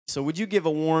So would you give a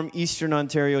warm Eastern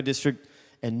Ontario District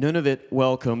and Nunavut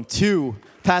welcome to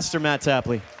Pastor Matt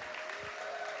Tapley.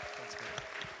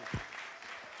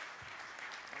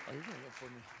 Oh, you're doing it for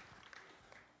me.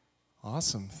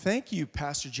 Awesome. Thank you,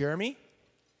 Pastor Jeremy.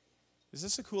 Is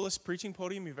this the coolest preaching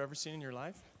podium you've ever seen in your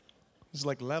life? There's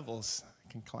like levels.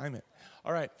 I can climb it.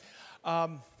 All right.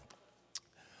 Well,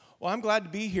 I'm glad to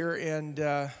be here, and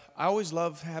I always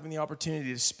love having the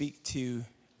opportunity to speak to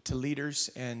leaders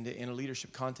and in a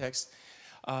leadership context.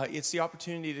 It's the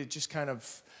opportunity to just kind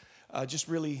of just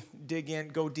really dig in,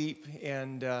 go deep,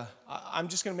 and I'm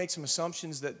just going to make some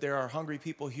assumptions that there are hungry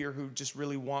people here who just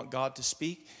really want God to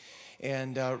speak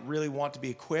and really want to be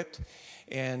equipped,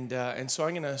 and so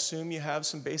I'm going to assume you have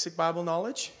some basic Bible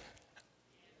knowledge.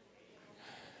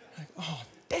 Like, oh,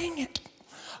 dang it.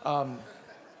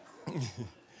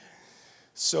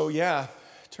 So yeah,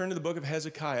 turn to the book of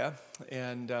Hezekiah,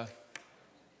 and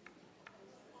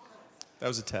that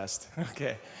was a test.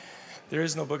 Okay. There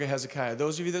is no book of Hezekiah.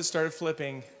 Those of you that started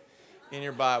flipping in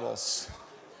your Bibles,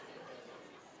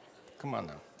 come on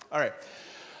now. All right.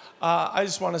 I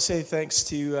just want to say thanks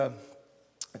to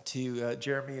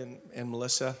Jeremy and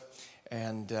Melissa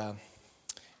and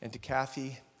to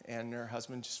Kathy and her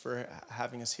husband just for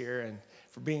having us here and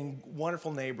for being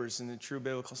wonderful neighbors in the true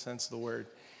biblical sense of the word.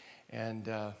 And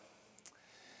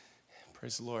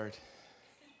praise the Lord.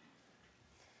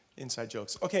 Inside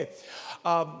jokes. Okay.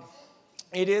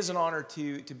 It is an honor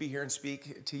to be here and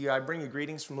speak to you. I bring you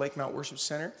greetings from Lake Mount Worship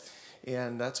Center,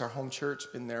 and that's our home church.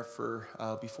 Been there for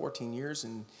be 14 years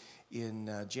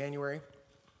in January,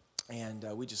 and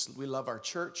we love our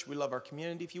church. We love our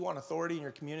community. If you want authority in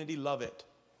your community, love it.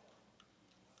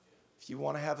 If you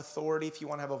want to have authority, if you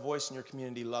want to have a voice in your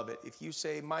community, love it. If you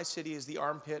say my city is the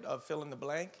armpit of fill in the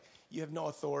blank, you have no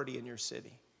authority in your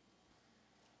city.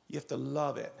 You have to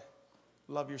love it.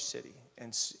 Love your city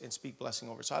and speak blessing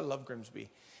over. So I love Grimsby,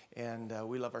 and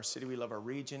we love our city. We love our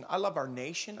region. I love our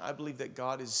nation. I believe that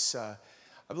God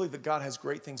has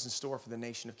great things in store for the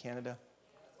nation of Canada,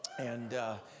 and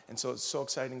so it's so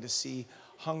exciting to see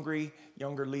hungry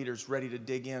younger leaders ready to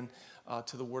dig in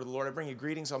to the word of the Lord. I bring you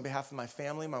greetings on behalf of my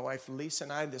family. My wife Lisa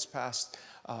and I. This past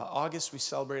August, we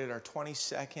celebrated our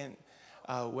 22nd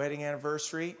wedding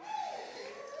anniversary.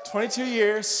 22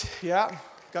 years. Yeah.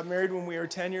 Got married when we were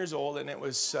 10 years old, and it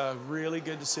was a really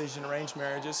good decision, arranged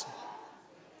marriages.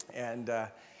 And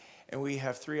we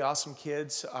have 3 awesome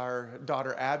kids. Our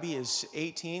daughter Abby is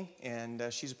 18, and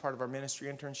she's a part of our ministry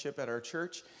internship at our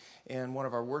church. And one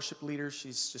of our worship leaders,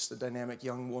 she's just a dynamic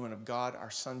young woman of God.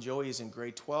 Our son Joey is in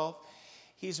grade 12.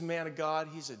 He's a man of God.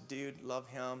 He's a dude. Love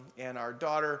him. And our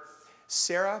daughter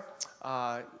Sarah,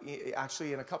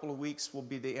 actually in a couple of weeks will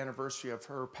be the anniversary of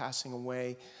her passing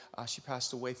away. She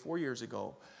passed away 4 years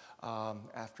ago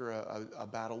after a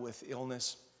battle with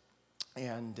illness,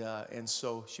 and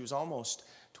so she was almost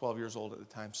 12 years old at the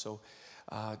time. So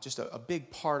just a big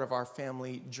part of our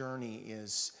family journey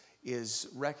is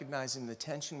recognizing the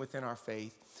tension within our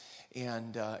faith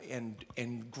and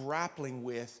grappling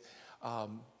with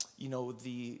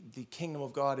the kingdom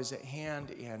of God is at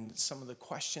hand, and some of the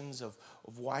questions of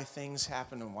why things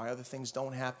happen and why other things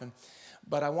don't happen.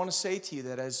 But I want to say to you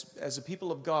that as a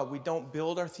people of God, we don't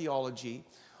build our theology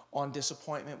on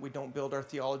disappointment. We don't build our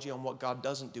theology on what God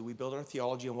doesn't do. We build our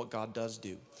theology on what God does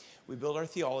do. We build our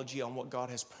theology on what God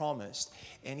has promised.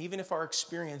 And even if our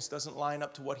experience doesn't line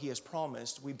up to what he has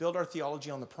promised, we build our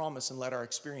theology on the promise and let our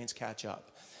experience catch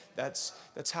up. That's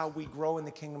how we grow in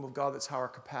the kingdom of God. That's how our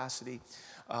capacity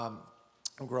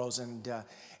grows. And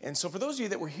so for those of you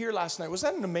that were here last night, was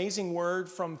that an amazing word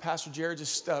from Pastor Jared,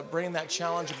 just bringing that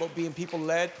challenge about being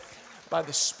people-led by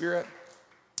the Spirit?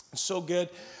 So good.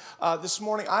 This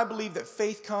morning, I believe that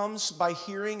faith comes by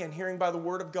hearing and hearing by the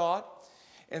Word of God.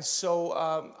 And so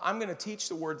I'm going to teach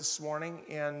the Word this morning,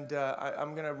 and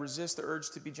I'm going to resist the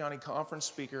urge to be Johnny Conference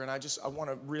speaker, and I want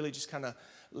to really just kind of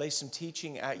lay some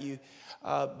teaching at you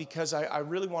because I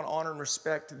really want to honor and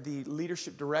respect the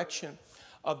leadership direction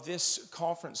of this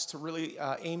conference to really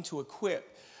aim to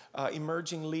equip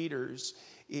emerging leaders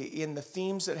in the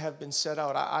themes that have been set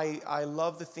out. I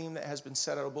love the theme that has been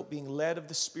set out about being led of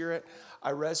the Spirit.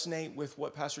 I resonate with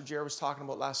what Pastor Jared was talking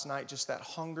about last night, just that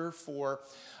hunger for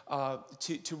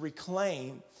to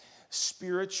reclaim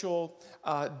spiritual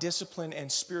discipline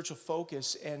and spiritual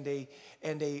focus and a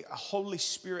Holy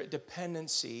Spirit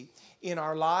dependency in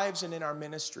our lives and in our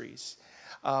ministries.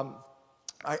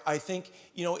 I think,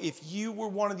 if you were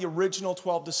one of the original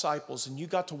 12 disciples and you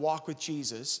got to walk with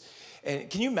Jesus, and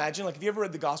can you imagine, like, have you ever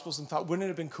read the Gospels and thought, wouldn't it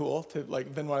have been cool to,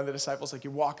 like, been one of the disciples? Like,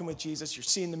 you're walking with Jesus, you're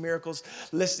seeing the miracles,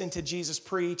 listening to Jesus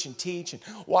preach and teach, and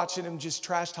watching him just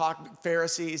trash talk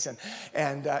Pharisees,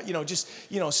 and just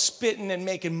spitting and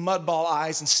making mudball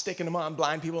eyes and sticking them on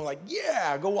blind people, and like,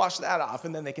 yeah, go wash that off,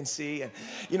 and then they can see, and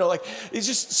it's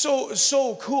just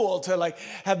so cool to, like,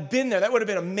 have been there. That would have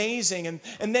been amazing,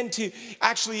 and then to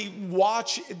actually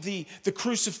watch the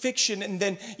crucifixion, and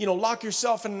then lock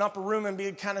yourself in an upper room and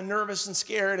be kind of nervous and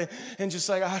scared, and just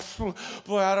like,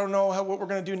 boy, I don't know what we're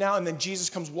going to do now. And then Jesus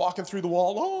comes walking through the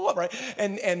wall, right?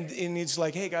 And he's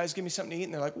like, hey guys, give me something to eat.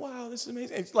 And they're like, wow, this is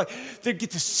amazing. It's like they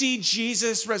get to see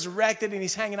Jesus resurrected, and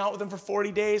he's hanging out with them for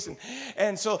 40 days.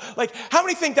 And so, like, how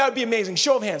many think that would be amazing?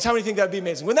 Show of hands. How many think that would be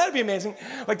amazing? Wouldn't that be amazing?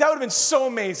 Like, that would have been so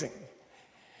amazing.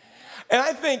 And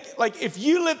I think, like, if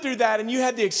you lived through that and you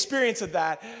had the experience of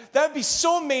that, that would be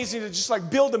so amazing to just, like,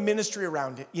 build a ministry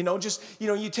around it.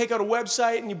 You take out a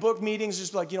website and you book meetings,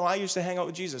 just like, I used to hang out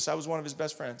with Jesus. I was one of his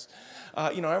best friends.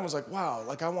 Everyone's like, wow,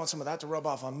 like, I want some of that to rub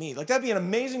off on me. Like, that'd be an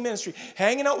amazing ministry,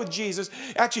 hanging out with Jesus.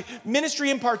 Actually,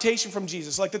 ministry impartation from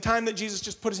Jesus, like the time that Jesus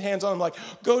just put his hands on them, like,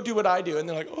 go do what I do. And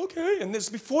they're like, okay. And this is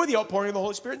before the outpouring of the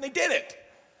Holy Spirit, and they did it.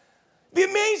 It'd be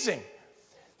amazing.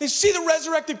 They see the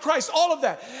resurrected Christ, all of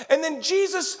that. And then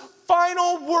Jesus'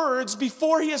 final words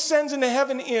before he ascends into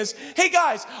heaven is, hey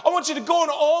guys, I want you to go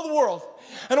into all the world.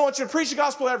 And I want you to preach the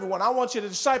gospel to everyone. I want you to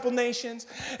disciple nations.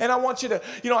 And I want you to,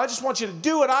 I just want you to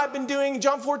do what I've been doing.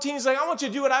 John 14 is like, I want you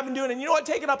to do what I've been doing. And you know what?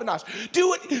 Take it up a notch. Do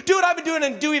what I've been doing,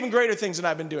 and do even greater things than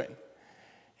I've been doing.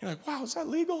 You're like, wow, is that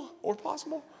legal or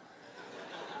possible?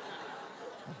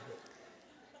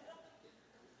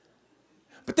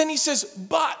 But then he says,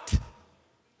 but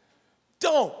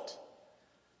don't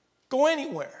go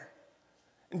anywhere,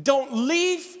 and don't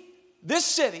leave this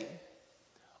city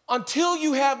until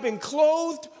you have been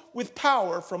clothed with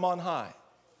power from on high.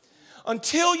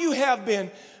 Until you have been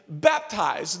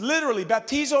baptized, literally,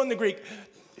 baptizo in the Greek,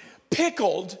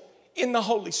 pickled in the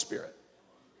Holy Spirit.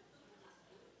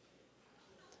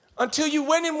 Until you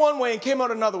went in one way and came out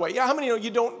another way. Yeah, how many know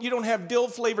you don't have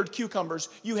dill-flavored cucumbers,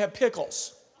 you have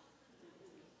pickles.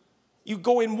 You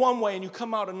go in one way and you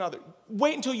come out another.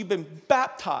 Wait until you've been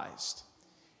baptized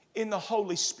in the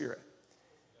Holy Spirit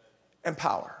and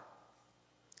power.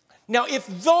 Now, if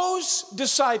those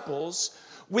disciples,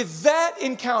 with that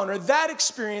encounter, that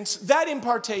experience, that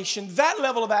impartation, that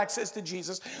level of access to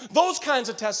Jesus, those kinds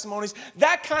of testimonies,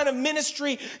 that kind of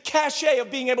ministry cachet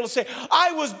of being able to say,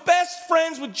 I was best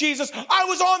friends with Jesus, I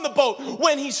was on the boat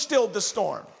when he stilled the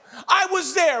storm. I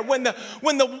was there when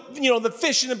the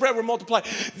fish and the bread were multiplied.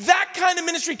 That kind of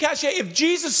ministry cachet, if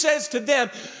Jesus says to them,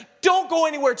 don't go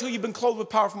anywhere till you've been clothed with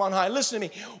power from on high. Listen to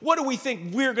me. What do we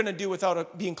think we're going to do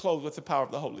without being clothed with the power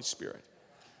of the Holy Spirit?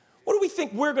 What do we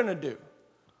think we're going to do?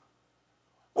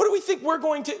 What do we think we're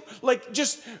going to, like,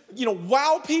 just,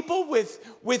 wow people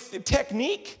with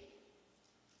technique?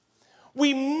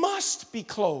 We must be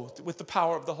clothed with the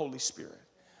power of the Holy Spirit.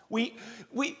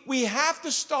 We have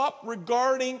to stop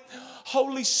regarding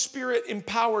Holy Spirit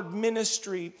empowered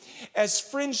ministry as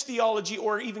fringe theology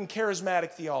or even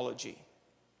charismatic theology.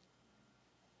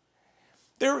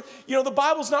 The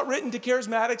Bible's not written to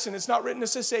charismatics, and it's not written to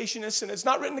cessationists, and it's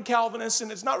not written to Calvinists,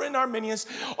 and it's not written to Arminians.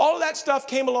 All of that stuff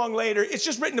came along later. It's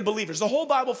just written to believers. The whole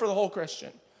Bible for the whole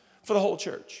Christian, for the whole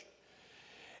church.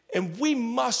 And we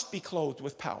must be clothed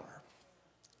with power.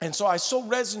 And so I so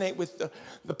resonate with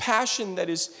the passion that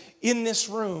is in this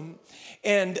room,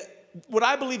 and what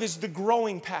I believe is the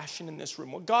growing passion in this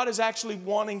room. What God is actually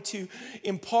wanting to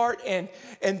impart and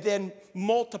then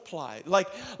multiply. Like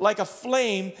a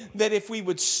flame that if we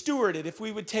would steward it, if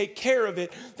we would take care of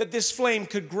it, that this flame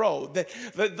could grow. That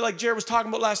like Jared was talking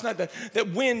about last night, that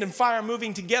wind and fire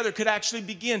moving together could actually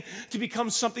begin to become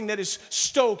something that is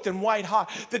stoked and white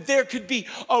hot. That there could be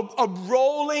a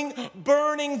rolling,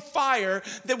 burning fire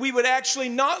that we would actually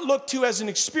not look to as an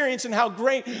experience and how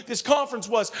great this conference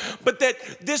was, but that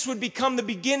this would become the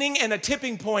beginning and a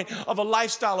tipping point of a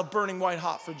lifestyle of burning white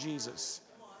hot for Jesus.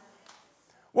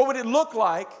 What would it look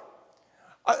like?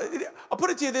 I'll put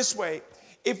it to you this way.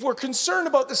 If we're concerned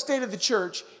about the state of the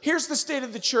church, here's the state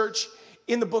of the church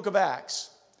in the book of Acts.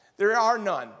 There are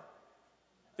none.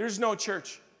 There's no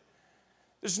church.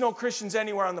 There's no Christians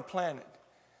anywhere on the planet.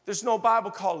 There's no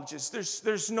Bible colleges.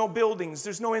 There's no buildings.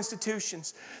 There's no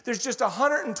institutions. There's just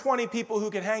 120 people who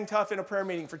can hang tough in a prayer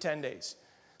meeting for 10 days.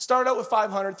 Start out with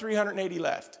 500, 380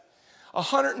 left.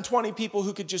 120 people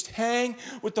who could just hang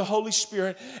with the Holy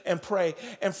Spirit and pray.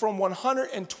 And from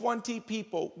 120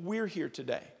 people, we're here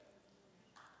today.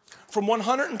 from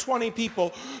 120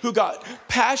 people who got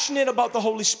passionate about the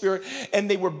Holy Spirit and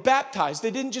they were baptized.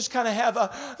 They didn't just kind of have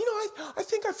a, I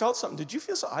think I felt something. Did you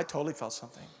feel something? I totally felt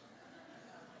something.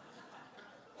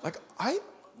 Like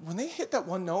when they hit that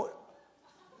one note,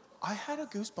 I had a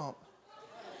goosebump.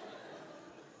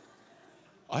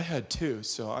 I had two,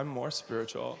 so I'm more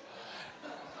spiritual.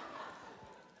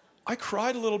 I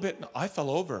cried a little bit and I fell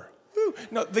over. Woo.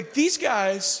 No, these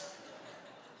guys,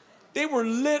 they were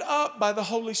lit up by the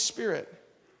Holy Spirit,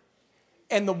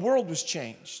 and the world was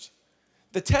changed.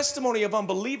 The testimony of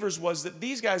unbelievers was that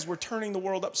these guys were turning the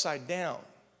world upside down.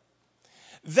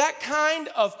 That kind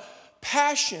of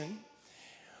passion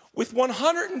with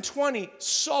 120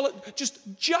 solid,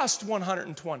 just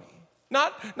 120.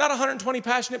 Not 120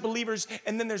 passionate believers,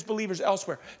 and then there's believers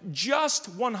elsewhere. Just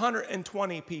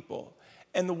 120 people,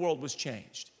 and the world was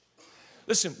changed.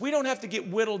 Listen, we don't have to get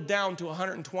whittled down to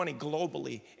 120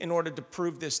 globally in order to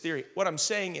prove this theory. What I'm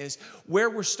saying is, where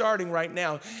we're starting right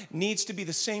now needs to be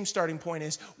the same starting point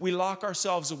as we lock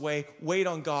ourselves away, wait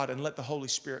on God, and let the Holy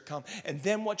Spirit come. And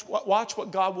then watch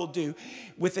what God will do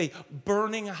with a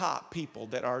burning hot people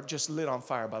that are just lit on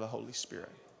fire by the Holy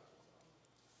Spirit.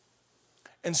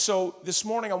 And so this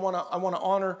morning I want to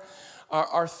honor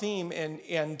our theme,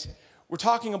 and we're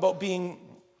talking about being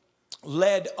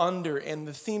led under, and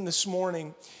the theme this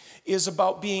morning is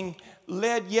about being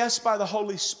led, yes, by the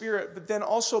Holy Spirit, but then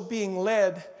also being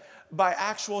led by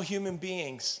actual human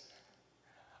beings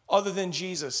other than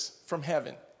Jesus from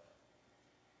heaven.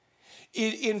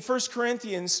 In 1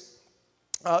 Corinthians,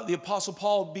 the Apostle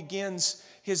Paul begins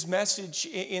his message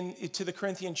to the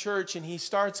Corinthian church, and he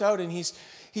starts out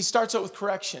with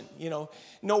correction,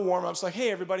 no warm-ups, like, hey,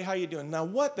 everybody, how you doing? Now,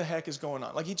 what the heck is going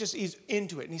on? Like, he's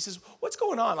into it, and he says, what's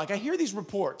going on? Like, I hear these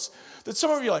reports that some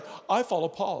of you are like, I follow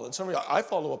Paul, and some of you are like, I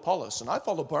follow Apollos, and I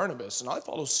follow Barnabas, and I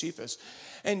follow Cephas.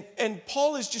 And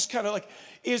Paul is just kind of like,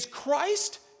 is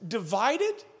Christ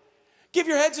divided? Give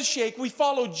your heads a shake. We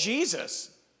follow Jesus.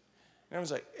 And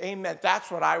everyone's like, amen. That's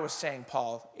what I was saying,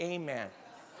 Paul. Amen.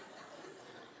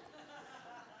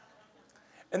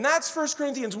 And that's 1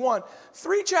 Corinthians 1.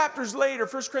 3 chapters later,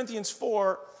 1 Corinthians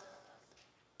 4,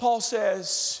 Paul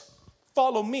says,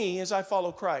 follow me as I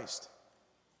follow Christ.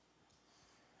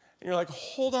 And you're like,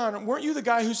 hold on, weren't you the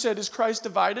guy who said, is Christ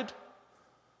divided?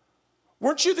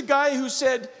 Weren't you the guy who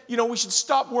said, we should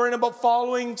stop worrying about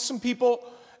following some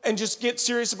people and just get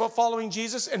serious about following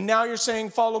Jesus? And now you're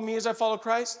saying, follow me as I follow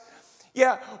Christ?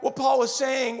 Yeah, what Paul was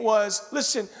saying was,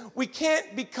 listen, we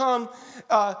can't become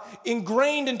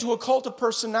ingrained into a cult of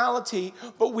personality,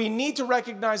 but we need to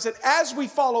recognize that as we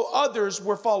follow others,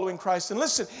 we're following Christ. And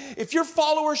listen, if your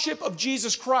followership of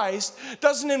Jesus Christ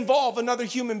doesn't involve another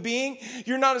human being,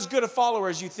 you're not as good a follower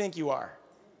as you think you are.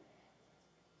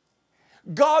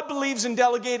 God believes in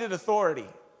delegated authority.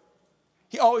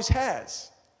 He always has.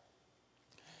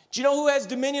 Do you know who has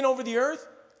dominion over the earth?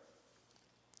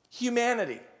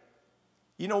 Humanity.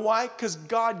 You know why? Because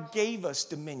God gave us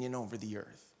dominion over the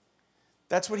earth.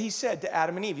 That's what he said to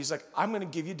Adam and Eve. He's like, I'm going to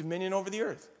give you dominion over the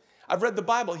earth. I've read the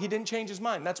Bible. He didn't change his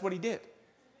mind. That's what he did.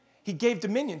 He gave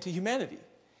dominion to humanity.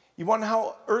 You want to know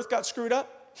how earth got screwed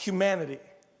up? Humanity.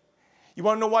 You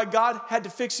want to know why God had to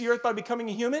fix the earth by becoming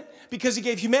a human? Because he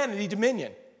gave humanity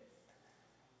dominion.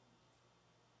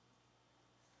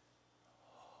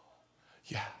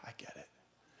 Yeah, I get it.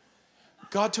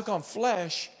 God took on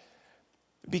flesh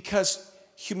because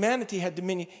humanity had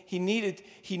dominion. He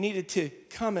needed to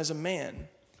come as a man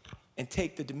and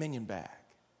take the dominion back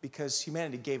because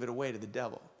humanity gave it away to the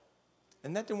devil.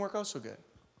 And that didn't work out so good.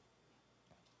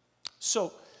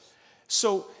 So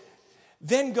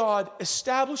then God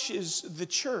establishes the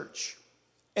church.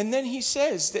 And then he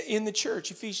says that in the church,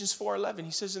 Ephesians 4:11,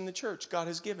 he says in the church, God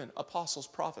has given apostles,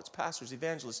 prophets, pastors,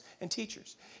 evangelists, and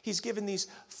teachers. He's given these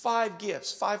 5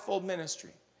 gifts, 5-fold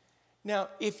ministry. Now,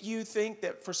 if you think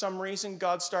that for some reason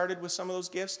God started with some of those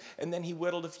gifts and then he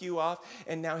whittled a few off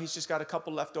and now he's just got a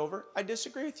couple left over, I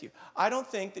disagree with you. I don't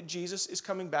think that Jesus is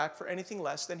coming back for anything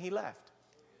less than he left.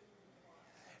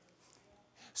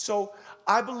 So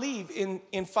I believe in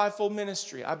 5-fold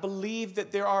ministry. I believe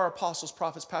that there are apostles,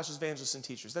 prophets, pastors, evangelists, and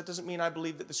teachers. That doesn't mean I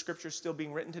believe that the scripture is still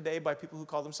being written today by people who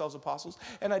call themselves apostles.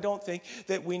 And I don't think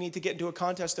that we need to get into a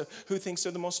contest of who thinks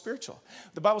they're the most spiritual.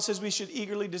 The Bible says we should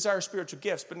eagerly desire spiritual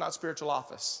gifts, but not spiritual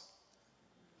office.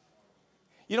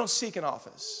 You don't seek an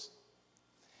office.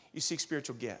 You seek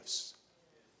spiritual gifts.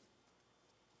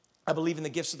 I believe in the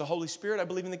gifts of the Holy Spirit. I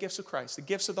believe in the gifts of Christ. The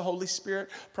gifts of the Holy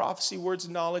Spirit, prophecy, words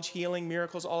of knowledge, healing,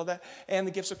 miracles, all of that. And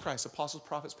the gifts of Christ, apostles,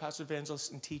 prophets, pastors, evangelists,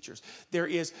 and teachers.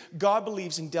 God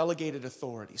believes in delegated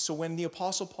authority. So when the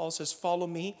Apostle Paul says, follow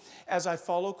me as I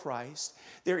follow Christ,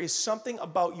 there is something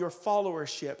about your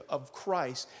followership of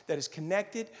Christ that is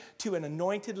connected to an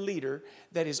anointed leader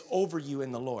that is over you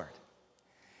in the Lord.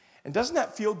 And doesn't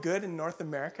that feel good in North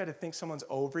America to think someone's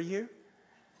over you?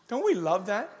 Don't we love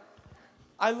that?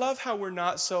 I love how we're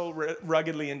not so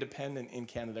ruggedly independent in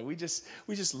Canada. We just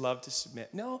love to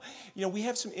submit. No, we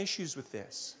have some issues with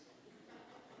this.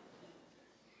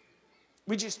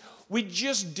 We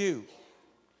just do.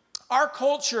 Our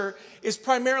culture is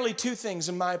primarily two things,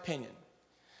 in my opinion.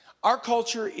 Our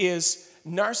culture is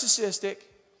narcissistic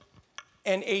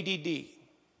and ADD.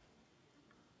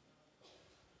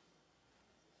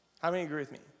 How many agree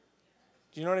with me?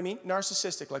 Do you know what I mean?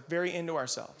 Narcissistic, like very into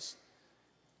ourselves.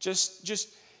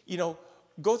 Just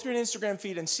go through an Instagram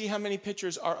feed and see how many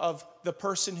pictures are of the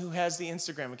person who has the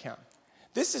Instagram account.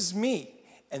 This is me,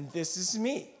 and this is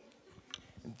me.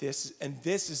 And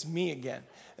this is me again.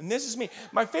 And this is me.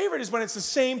 My favorite is when it's the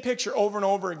same picture over and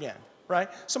over again, right?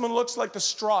 Someone looks like the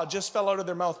straw just fell out of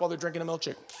their mouth while they're drinking a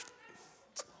milkshake.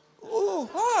 Oh,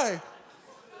 hi.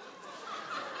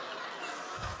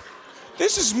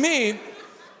 This is me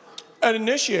at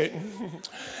Initiate.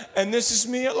 And this is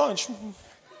me at lunch.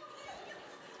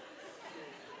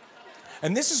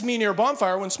 And this is me near a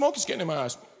bonfire when smoke is getting in my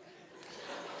eyes.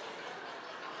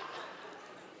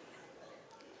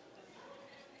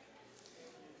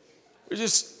 We're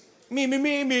just me.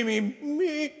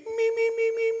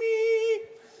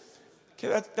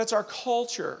 Okay, that's our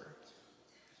culture.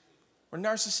 We're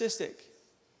narcissistic.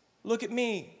 Look at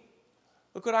me.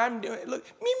 Look what I'm doing. Look,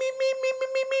 me.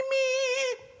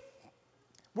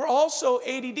 We're also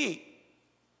ADD.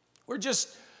 We're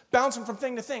just bouncing from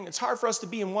thing to thing. It's hard for us to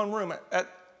be in one room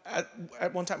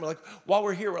at one time. We're like, while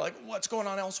we're here, we're like, what's going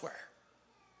on elsewhere?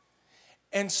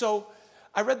 And so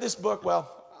I read this book. Well,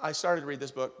 I started to read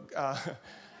this book.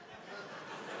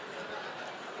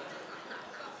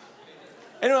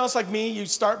 Anyone else like me, you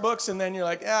start books and then you're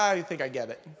like, I think I get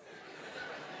it.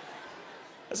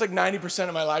 That's like 90%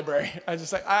 of my library. I was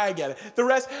just like, I get it. The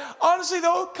rest, honestly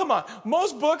though, come on.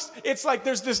 Most books, it's like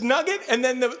there's this nugget and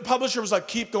then the publisher was like,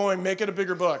 keep going, make it a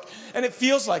bigger book. And it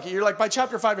feels like it. You're like, by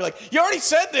chapter 5, you're like, you already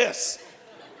said this.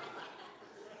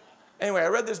 Anyway, I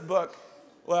read this book.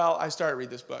 Well, I started to read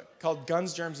this book called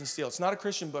Guns, Germs, and Steel. It's not a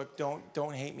Christian book.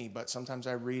 Don't hate me, but sometimes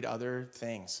I read other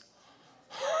things.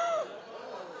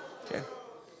 Okay.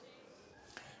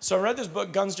 So I read this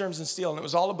book, Guns, Germs, and Steel, and it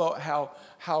was all about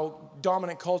how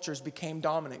dominant cultures became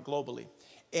dominant globally.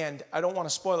 And I don't want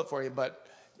to spoil it for you, but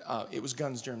it was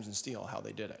guns, germs, and steel, how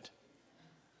they did it.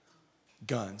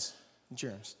 Guns,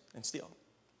 germs, and steel.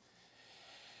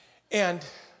 And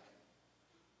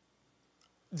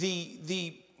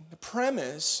the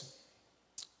premise,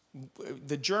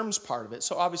 the germs part of it,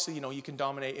 so obviously, you can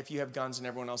dominate. If you have guns and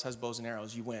everyone else has bows and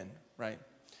arrows, you win, right?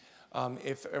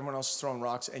 If everyone else is throwing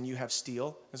rocks and you have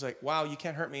steel, it's like, wow, you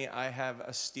can't hurt me. I have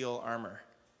a steel armor.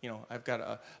 I've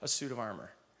got a suit of armor.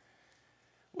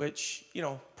 Which,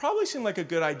 probably seemed like a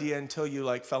good idea until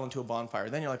you fell into a bonfire.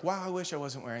 Then you're like, wow, I wish I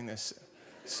wasn't wearing this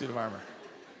suit of armor.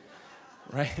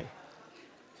 Right?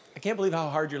 I can't believe how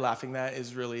hard you're laughing. That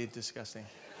is really disgusting.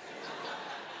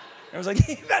 I was like,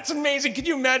 hey, that's amazing. Could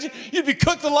you imagine? You'd be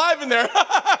cooked alive in there.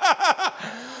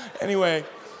 Anyway.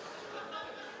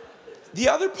 The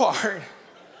other part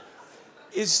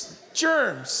is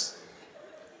germs.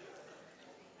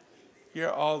 You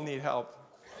all need help.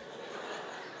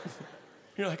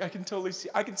 You're like, I can totally see,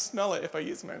 I can smell it if I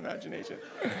use my imagination.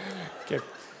 Okay.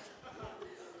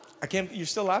 You're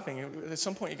still laughing. At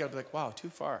some point you gotta be like, wow, too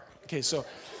far. Okay, so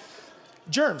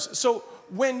germs. So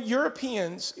when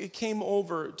Europeans came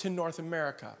over to North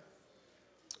America,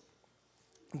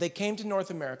 they came to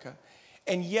North America,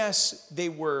 and yes, they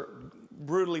were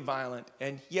brutally violent,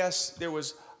 and yes, there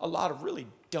was a lot of really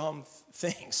dumb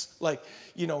things, like,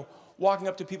 walking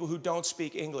up to people who don't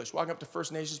speak English, walking up to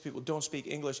First Nations people who don't speak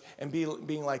English, and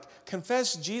being like,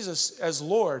 confess Jesus as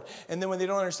Lord, and then when they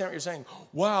don't understand what you're saying,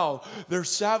 wow, they're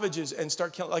savages, and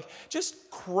start killing,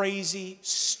 just crazy,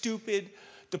 stupid,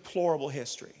 deplorable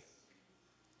history.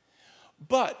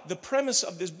 But the premise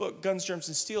of this book, Guns, Germs,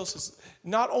 and Steel, says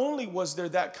not only was there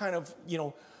that kind of,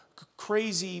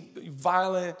 crazy,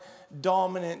 violent,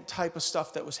 dominant type of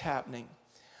stuff that was happening,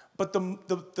 but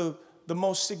the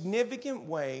most significant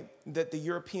way that the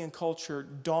European culture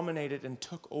dominated and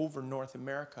took over North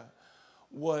America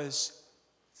was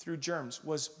through germs,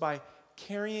 was by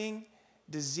carrying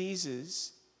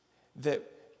diseases that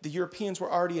the Europeans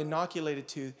were already inoculated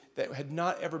to that had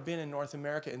not ever been in North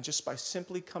America. And just by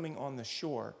simply coming on the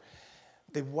shore,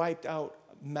 they wiped out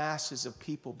masses of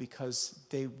people because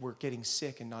they were getting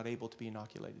sick and not able to be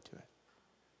inoculated to it.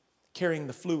 Carrying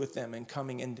the flu with them and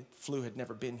coming, and the flu had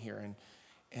never been here,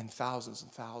 and thousands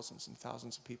and thousands and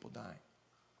thousands of people dying.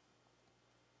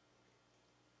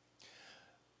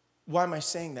 Why am I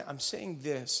saying that? I'm saying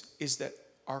this is that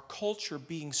our culture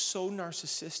being so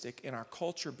narcissistic and our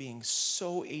culture being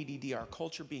so ADD, our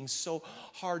culture being so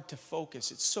hard to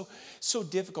focus, it's so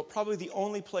difficult. Probably the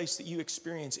only place that you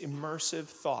experience immersive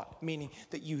thought, meaning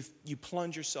that you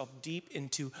plunge yourself deep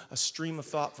into a stream of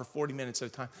thought for 40 minutes at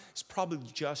a time, is probably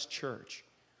just church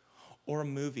or a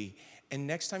movie. And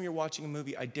next time you're watching a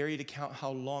movie, I dare you to count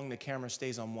how long the camera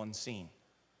stays on one scene.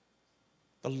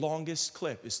 The longest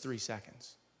clip is 3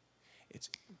 seconds. It's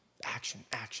action,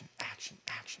 action, action,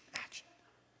 action, action.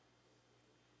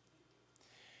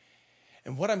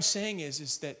 And what I'm saying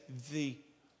is that the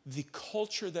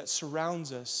culture that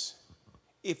surrounds us,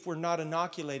 if we're not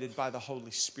inoculated by the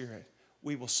Holy Spirit,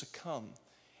 we will succumb.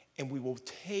 And we will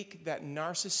take that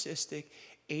narcissistic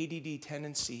ADD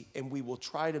tendency and we will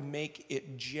try to make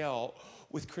it gel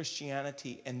with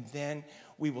Christianity, and then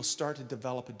we will start to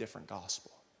develop a different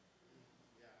gospel.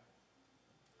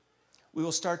 We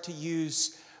will start to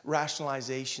use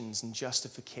rationalizations and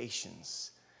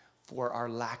justifications for our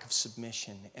lack of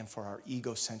submission and for our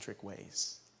egocentric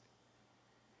ways.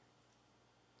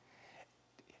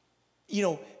 You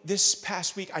know, this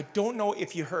past week, I don't know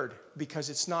if you heard, because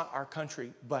it's not our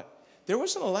country, but there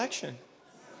was an election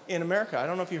in America. I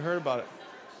don't know if you heard about it.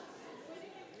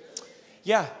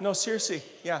 Yeah, no, seriously.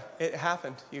 Yeah, it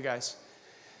happened, you guys.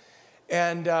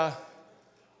 And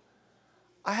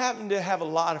I happen to have a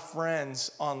lot of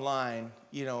friends online,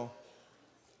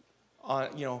 on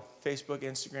Facebook,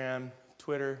 Instagram,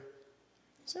 Twitter.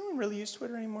 Does anyone really use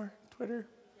Twitter anymore? Twitter?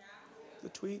 Yeah. The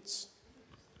tweets?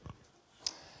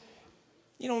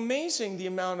 Amazing the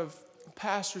amount of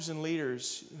pastors and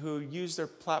leaders who use their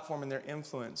platform and their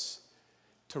influence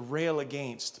to rail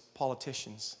against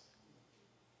politicians.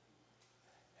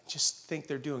 And just think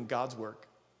they're doing God's work.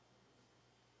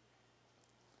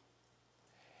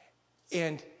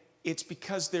 And it's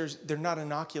because they're not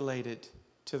inoculated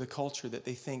to the culture that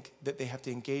they think that they have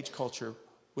to engage culture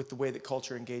with the way that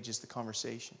culture engages the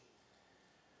conversation.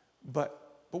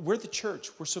 But we're the church.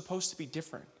 We're supposed to be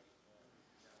different.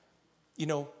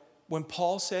 When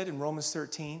Paul said in Romans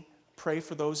 13, pray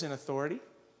for those in authority,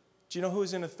 do you know who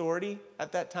was in authority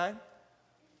at that time?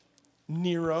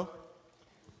 Nero.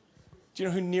 Do you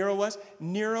know who Nero was?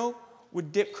 Nero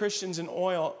would dip Christians in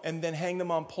oil and then hang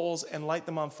them on poles and light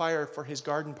them on fire for his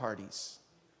garden parties.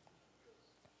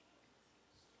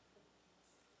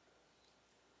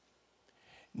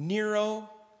 Nero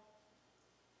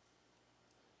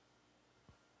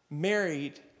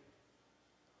married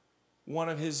one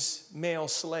of his male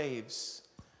slaves.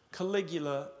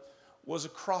 Caligula was a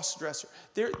cross-dresser.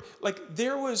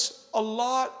 There was a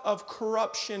lot of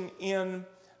corruption in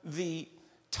the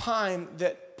time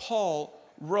that Paul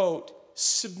wrote,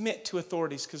 submit to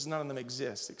authorities, because none of them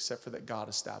exist except for that God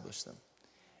established them.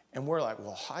 And we're like,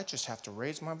 well, I just have to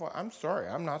raise my voice. I'm sorry,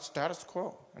 I'm not status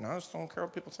quo, and I just don't care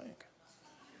what people think.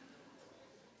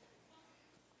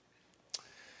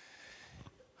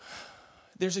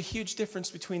 There's a huge difference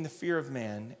between the fear of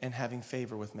man and having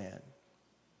favor with man.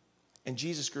 And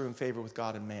Jesus grew in favor with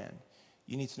God and man.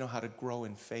 You need to know how to grow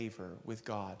in favor with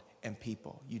God and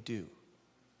people. You do.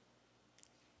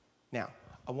 Now,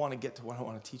 I want to get to what I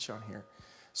want to teach on here.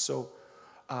 So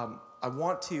I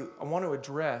want to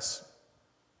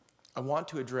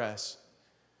address.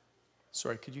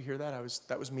 Sorry, could you hear that?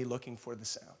 That was me looking for the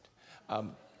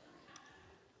sound.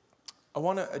 I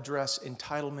want to address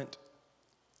entitlement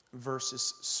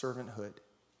versus servanthood.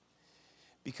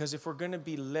 Because if we're going to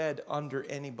be led under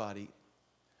anybody,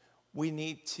 we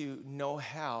need to know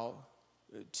how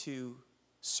to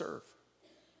serve.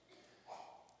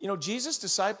 Jesus'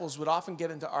 disciples would often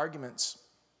get into arguments.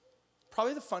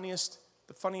 Probably the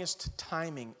funniest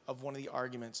timing of one of the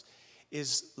arguments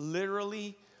is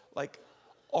literally like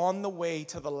on the way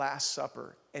to the Last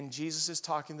Supper. And Jesus is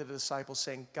talking to the disciples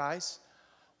saying, guys,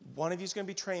 one of you is going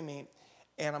to betray me,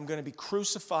 and I'm going to be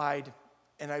crucified,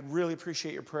 and I really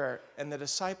appreciate your prayer. And the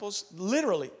disciples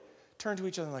literally turn to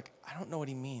each other like, I don't know what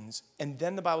he means. And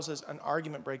then the Bible says an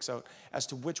argument breaks out as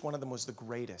to which one of them was the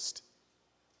greatest.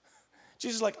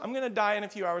 Jesus is like, I'm going to die in a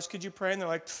few hours. Could you pray? And they're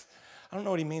like, I don't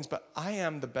know what he means, but I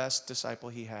am the best disciple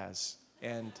he has.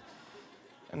 And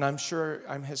I'm sure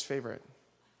I'm his favorite.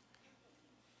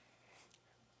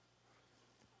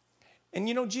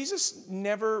 And Jesus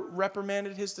never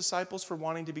reprimanded his disciples for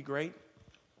wanting to be great.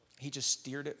 He just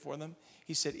steered it for them.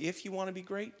 He said, if you want to be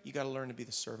great, you got to learn to be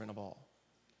the servant of all.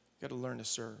 You got to learn to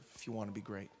serve if you want to be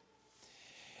great.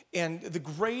 And the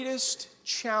greatest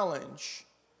challenge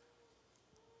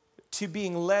to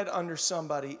being led under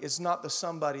somebody is not the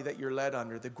somebody that you're led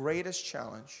under. The greatest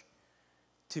challenge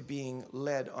to being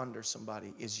led under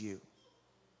somebody is you.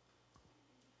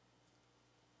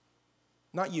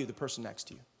 Not you, the person next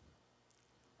to you.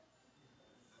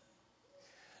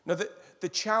 Now, the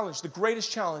challenge, the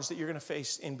greatest challenge that you're going to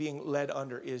face in being led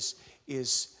under is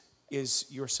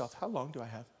yourself. How long do I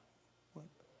have?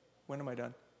 When am I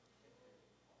done?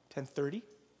 10:30?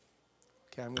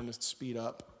 Okay, I'm going to speed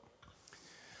up.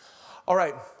 All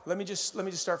right, let me just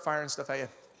start firing stuff at you.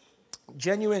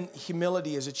 Genuine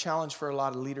humility is a challenge for a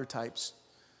lot of leader types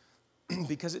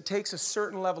because it takes a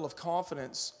certain level of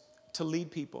confidence to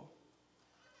lead people.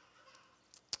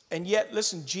 And yet,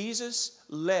 listen, Jesus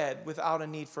led without a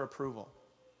need for approval.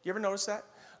 You ever notice that?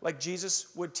 Like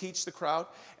Jesus would teach the crowd,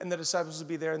 and the disciples would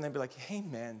be there, and they'd be like,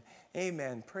 amen,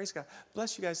 amen, praise God.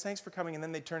 Bless you guys, thanks for coming. And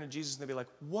then they'd turn to Jesus, and they'd be like,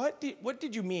 what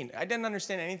did you mean? I didn't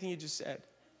understand anything you just said.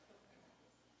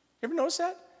 You ever notice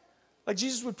that? Like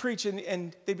Jesus would preach,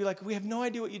 and they'd be like, we have no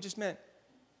idea what you just meant.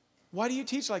 Why do you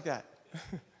teach like that?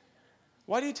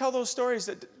 Why do you tell those stories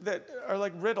that are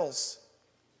like riddles?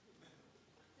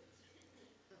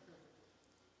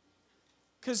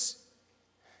 Because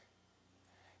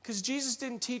Jesus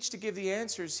didn't teach to give the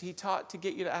answers. He taught to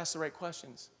get you to ask the right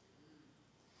questions.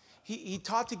 He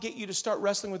taught to get you to start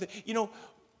wrestling with it. You know,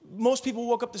 most people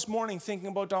woke up this morning thinking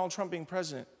about Donald Trump being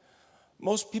president.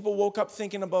 Most people woke up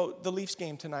thinking about the Leafs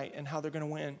game tonight and how they're going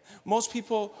to win. Most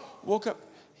people woke up,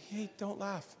 hey, don't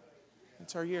laugh.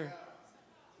 It's our year.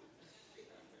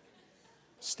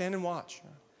 Stand and watch.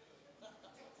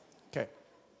 Okay.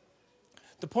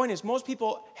 The point is, most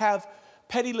people have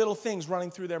petty little things running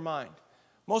through their mind.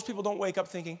 Most people don't wake up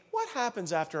thinking, what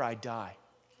happens after I die?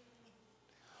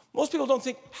 Most people don't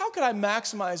think, how could I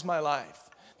maximize my life?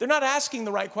 They're not asking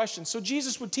the right questions. So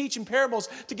Jesus would teach in parables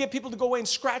to get people to go away and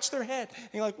scratch their head. And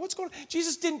you're like, what's going on?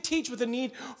 Jesus didn't teach with a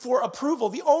need for approval.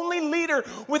 The only leader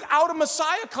without a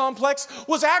Messiah complex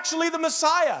was actually the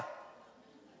Messiah.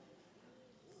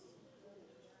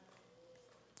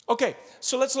 Okay,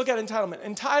 so let's look at entitlement.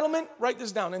 Entitlement, write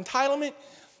this down. Entitlement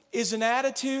is an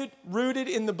attitude rooted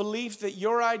in the belief that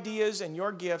your ideas and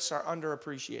your gifts are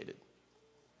underappreciated.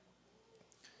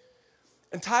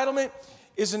 Entitlement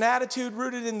is an attitude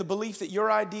rooted in the belief that your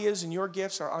ideas and your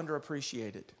gifts are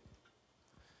underappreciated.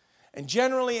 And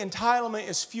generally, entitlement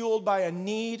is fueled by a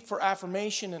need for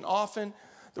affirmation and often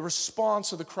the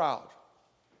response of the crowd.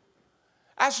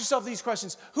 Ask yourself these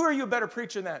questions. Who are you a better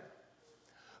preacher than?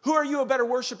 Who are you a better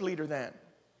worship leader than?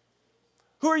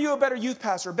 Who are you a better youth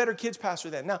pastor, a better kids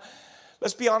pastor than? Now,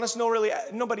 let's be honest,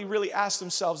 nobody really asks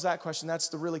themselves that question. That's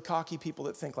the really cocky people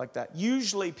that think like that.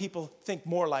 Usually people think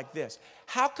more like this.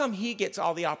 How come he gets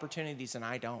all the opportunities and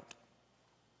I don't?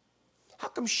 How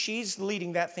come she's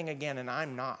leading that thing again and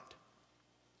I'm not?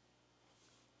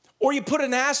 Or you put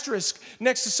an asterisk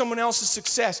next to someone else's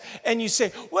success and you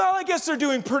say, well, I guess they're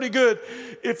doing pretty good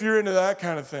if you're into that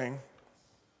kind of thing.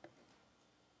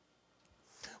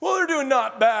 Well, they're doing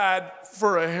not bad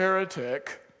for a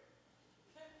heretic.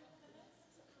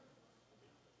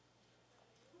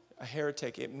 A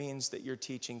heretic, it means that you're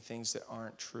teaching things that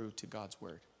aren't true to God's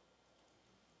word.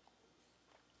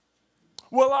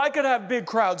 Well, I could have big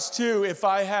crowds too if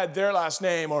I had their last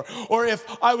name, or if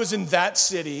I was in that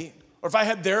city, or if I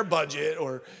had their budget,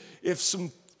 or if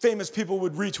some famous people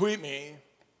would retweet me.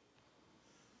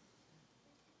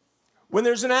 When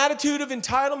there's an attitude of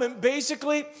entitlement,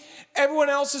 basically, everyone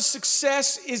else's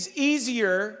success is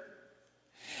easier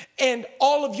and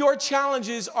all of your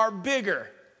challenges are bigger.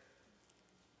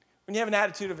 When you have an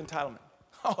attitude of entitlement.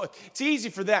 Oh, it's easy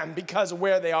for them because of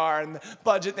where they are and the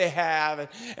budget they have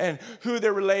and who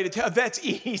they're related to. That's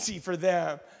easy for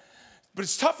them. But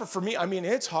it's tougher for me. I mean,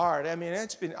 it's hard. I mean,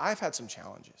 I've had some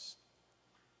challenges.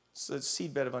 It's a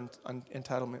seedbed of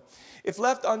entitlement. If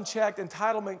left unchecked,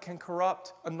 entitlement can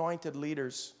corrupt anointed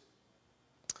leaders.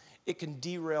 It can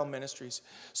derail ministries.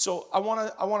 So I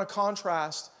want to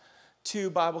contrast two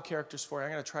Bible characters for you.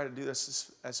 I'm going to try to do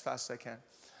this as fast as I can.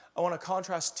 I want to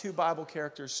contrast two Bible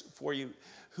characters for you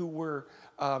who were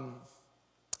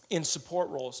in support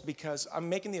roles, because I'm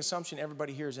making the assumption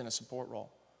everybody here is in a support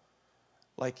role.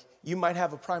 Like, you might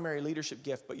have a primary leadership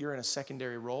gift, but you're in a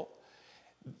secondary role.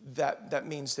 That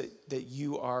means that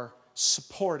you are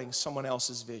supporting someone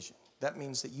else's vision. That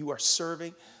means that you are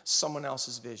serving someone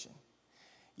else's vision.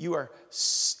 You are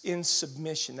in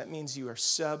submission. That means you are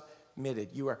submitted.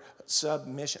 You are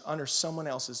submission under someone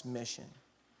else's mission.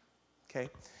 Okay?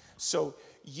 So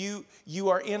you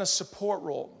are in a support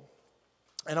role.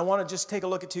 And I want to just take a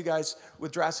look at two guys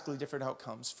with drastically different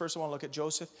outcomes. First, I want to look at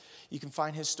Joseph. You can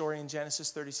find his story in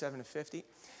Genesis 37 to 50.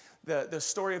 The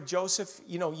story of Joseph,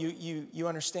 you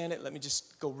understand it. Let me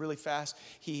just go really fast.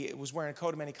 He was wearing a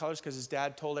coat of many colors because his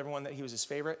dad told everyone that he was his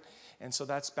favorite. And so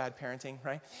that's bad parenting,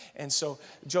 right? And so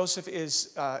Joseph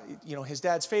is, his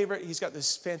dad's favorite. He's got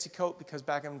this fancy coat because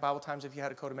back in Bible times, if you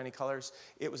had a coat of many colors,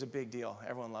 it was a big deal.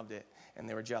 Everyone loved it, and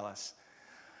they were jealous.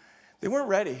 They weren't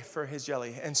ready for his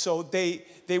jelly. And so they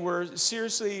were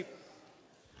seriously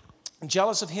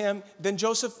jealous of him. Then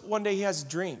Joseph, one day he has a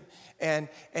dream. And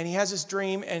he has this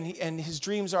dream, and his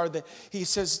dreams are that he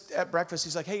says at breakfast,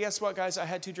 he's like, hey, guess what, guys? I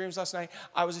had two dreams last night.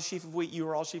 I was a sheaf of wheat. You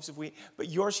were all sheaves of wheat. But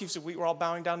your sheaves of wheat were all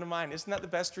bowing down to mine. Isn't that the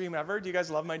best dream ever? Do you guys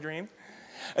love my dream?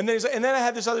 And then I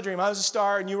had this other dream. I was a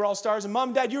star, and you were all stars. And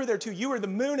Mom, Dad, you were there too. You were the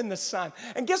moon and the sun.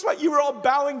 And guess what? You were all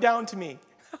bowing down to me.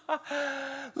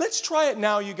 Let's try it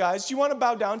now, you guys. Do you want to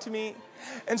bow down to me?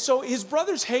 And so his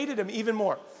brothers hated him even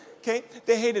more. Okay?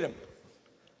 They hated him.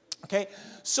 Okay?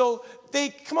 So they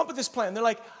come up with this plan. They're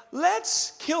like,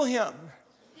 let's kill him.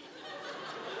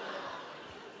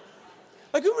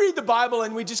 Like, we read the Bible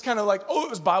and we just kind of like, oh, it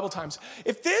was Bible times.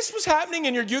 If this was happening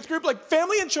in your youth group, like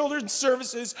family and children's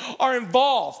services are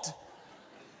involved.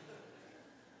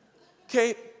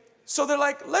 Okay? So they're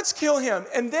like, let's kill him.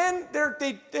 And then they're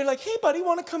like, hey, buddy,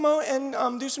 want to come out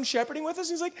and do some shepherding with us?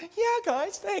 And he's like, yeah,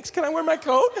 guys, thanks. Can I wear my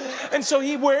coat? And so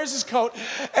he wears his coat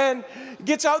and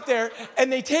gets out there, and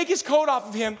they take his coat off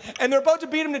of him, and they're about to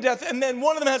beat him to death. And then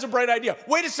one of them has a bright idea.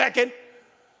 Wait a second.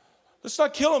 Let's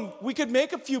not kill him. We could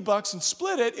make a few bucks and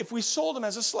split it if we sold him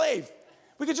as a slave.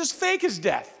 We could just fake his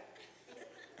death.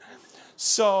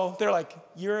 So they're like,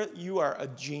 you are a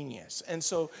genius. And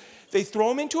so they throw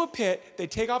him into a pit. They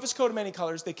take off his coat of many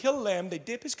colors. They kill a lamb. They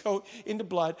dip his coat into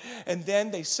blood. And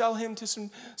then they sell him to some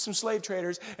slave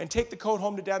traders and take the coat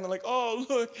home to dad. And they're like, oh,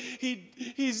 look,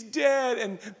 he's dead.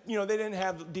 And, they didn't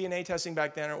have DNA testing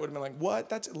back then. Or it would have been like, what?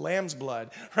 That's lamb's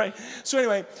blood, right? So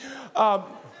anyway,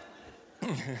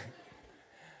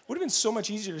 would have been so much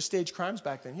easier to stage crimes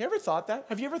back then. You ever thought that?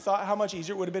 Have you ever thought how much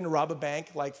easier it would have been to rob a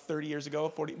bank like 30 years ago,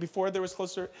 40, before there was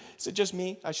closer? Is it just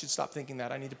me? I should stop thinking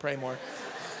that. I need to pray more.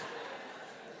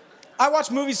 I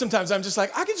watch movies sometimes. I'm just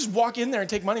like, I could just walk in there and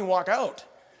take money and walk out.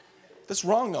 That's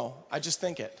wrong, though. I just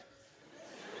think it.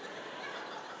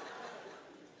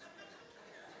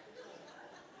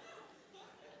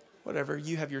 Whatever.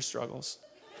 You have your struggles.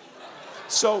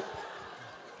 So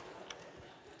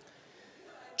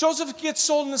Joseph gets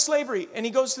sold into slavery, and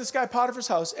he goes to this guy Potiphar's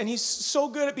house, and he's so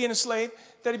good at being a slave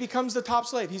that he becomes the top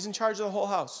slave. He's in charge of the whole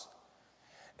house.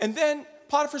 And then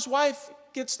Potiphar's wife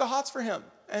gets the hots for him,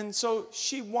 and so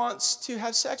she wants to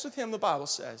have sex with him, the Bible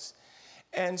says.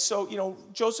 And so,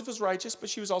 Joseph was righteous, but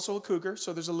she was also a cougar,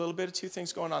 so there's a little bit of two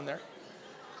things going on there,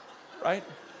 right?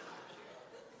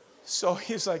 So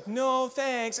he's like, no,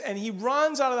 thanks, and he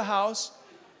runs out of the house,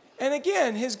 and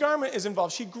again, his garment is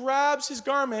involved. She grabs his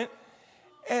garment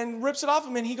and rips it off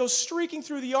him, and he goes streaking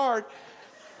through the yard,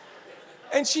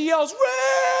 and she yells,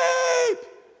 rape!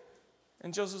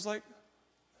 And Joseph's like,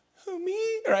 who, me?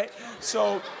 Right?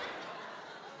 So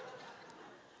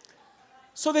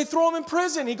they throw him in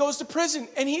prison. He goes to prison,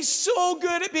 and he's so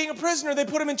good at being a prisoner, they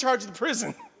put him in charge of the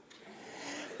prison.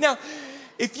 Now,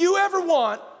 if you ever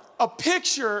want a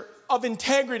picture of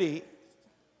integrity,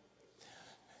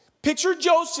 picture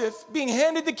Joseph being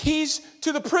handed the keys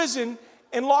to the prison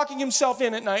and locking himself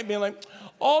in at night, being like,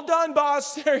 all done,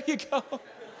 boss, there you go.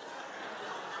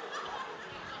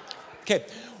 Okay,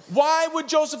 why would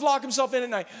Joseph lock himself in at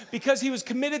night? Because he was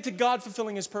committed to God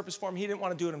fulfilling his purpose for him. He didn't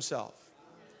want to do it himself.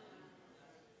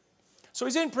 So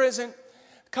he's in prison.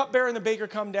 Cupbearer and the baker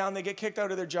come down. They get kicked out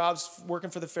of their jobs working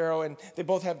for the Pharaoh, and they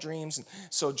both have dreams. And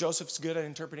so Joseph's good at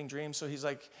interpreting dreams, so he's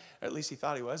like, at least he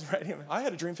thought he was, right? I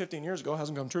had a dream 15 years ago. It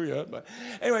hasn't come true yet. But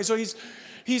anyway, so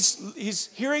he's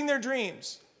hearing their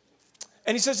dreams.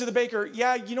 And he says to the baker,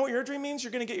 yeah, you know what your dream means?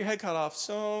 You're going to get your head cut off.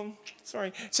 So, sorry.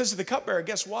 It says to the cupbearer,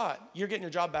 guess what? You're getting your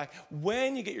job back.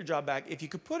 When you get your job back, if you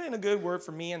could put in a good word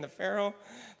for me and the Pharaoh,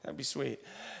 that'd be sweet.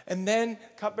 And then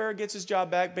cupbearer gets his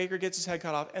job back, baker gets his head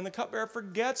cut off, and the cupbearer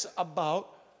forgets about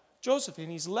Joseph,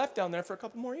 and he's left down there for a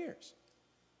couple more years.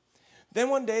 Then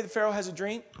one day, the Pharaoh has a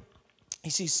dream. He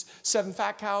sees 7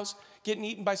 fat cows getting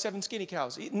eaten by 7 skinny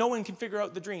cows. No one can figure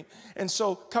out the dream. And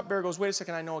so cupbearer goes, wait a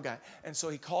second, I know a guy. And so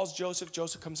he calls Joseph.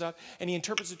 Joseph comes up, and he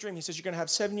interprets the dream. He says, you're going to have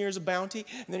 7 years of bounty,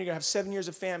 and then you're going to have 7 years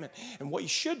of famine. And what you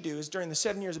should do is during the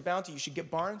 7 years of bounty, you should get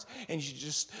barns, and you should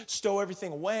just stow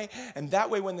everything away. And that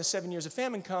way, when the 7 years of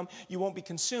famine come, you won't be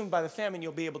consumed by the famine.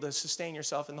 You'll be able to sustain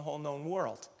yourself in the whole known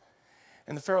world.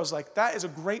 And the Pharaoh's like, that is a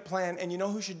great plan, and you know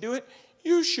who should do it?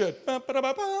 You should.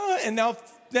 And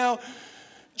now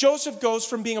Joseph goes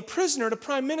from being a prisoner to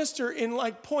prime minister in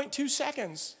like 0.2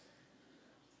 seconds.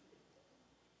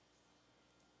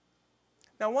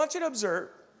 Now I want you to observe,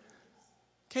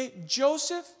 okay,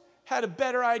 Joseph had a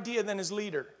better idea than his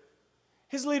leader.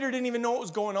 His leader didn't even know what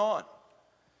was going on.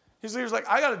 His leader's like,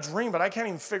 I got a dream, but I can't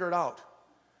even figure it out.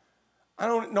 I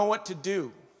don't know what to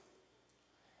do.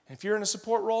 And if you're in a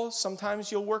support role,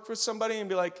 sometimes you'll work with somebody and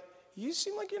be like, you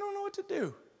seem like you don't know what to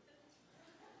do.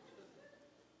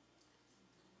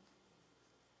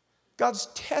 God's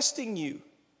testing you.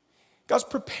 God's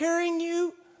preparing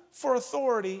you for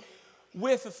authority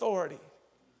with authority.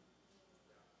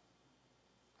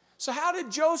 So how did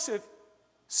Joseph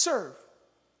serve?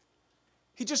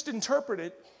 He just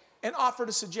interpreted and offered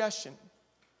a suggestion.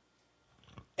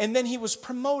 And then he was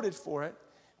promoted for it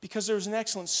because there was an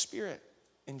excellent spirit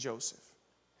in Joseph.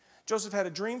 Joseph had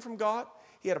a dream from God.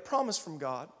 He had a promise from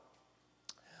God.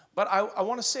 But I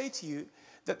want to say to you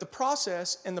that the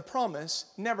process and the promise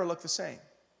never look the same.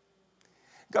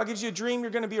 God gives you a dream,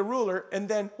 you're going to be a ruler, and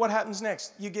then what happens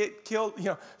next? You get killed,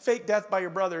 fake death by your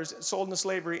brothers, sold into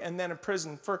slavery, and then in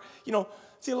prison for,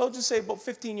 theologians say about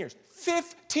 15 years.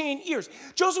 15 years.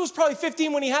 Joseph was probably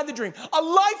 15 when he had the dream. A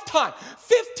lifetime.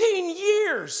 15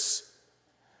 years.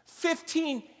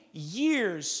 15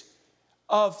 years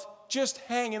of just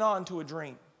hanging on to a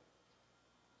dream.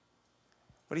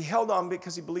 But he held on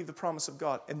because he believed the promise of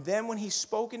God. And then when he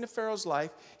spoke into Pharaoh's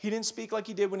life, he didn't speak like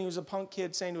he did when he was a punk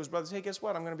kid saying to his brothers, hey, guess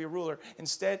what? I'm going to be a ruler.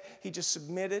 Instead, he just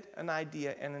submitted an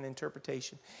idea and an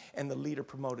interpretation, and the leader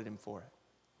promoted him for it.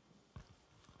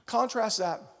 Contrast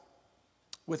that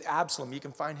with Absalom. You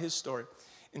can find his story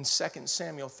in 2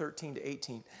 Samuel 13 to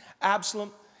 18.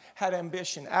 Absalom had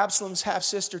ambition. Absalom's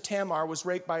half-sister Tamar was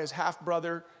raped by his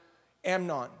half-brother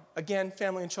Amnon. Again,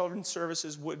 family and children's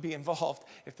services would be involved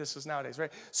if this was nowadays,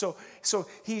 right? So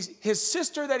his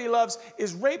sister that he loves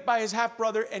is raped by his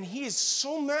half-brother, and he is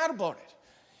so mad about it.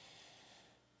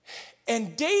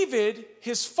 And David,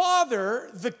 his father,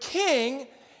 the king,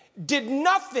 did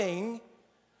nothing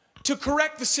to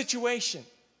correct the situation.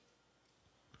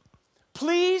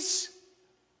 Please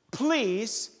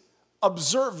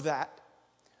observe that.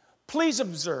 Please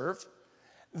observe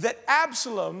that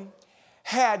Absalom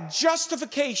had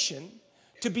justification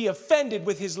to be offended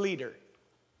with his leader.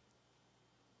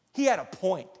 He had a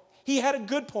point. He had a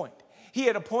good point. He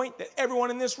had a point that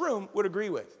everyone in this room would agree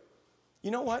with.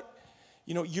 You know what?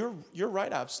 You're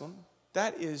right, Absalom.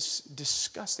 That is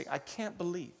disgusting. I can't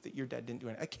believe that your dad didn't do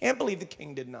anything. I can't believe the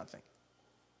king did nothing.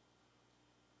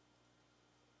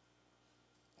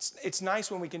 It's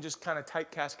nice when we can just kind of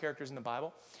typecast characters in the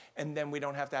Bible, and then we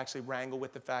don't have to actually wrangle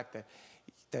with the fact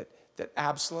that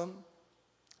Absalom,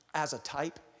 as a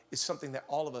type, is something that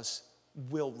all of us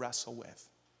will wrestle with.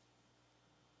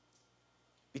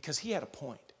 Because he had a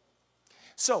point.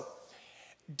 So,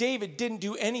 David didn't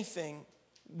do anything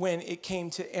when it came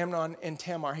to Amnon and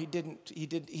Tamar. He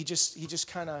just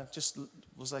kind of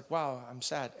was like, wow, I'm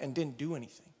sad, and didn't do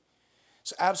anything.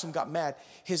 So Absalom got mad.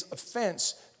 His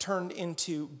offense turned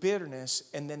into bitterness,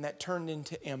 and then that turned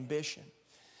into ambition.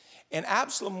 And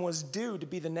Absalom was due to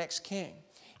be the next king.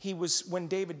 When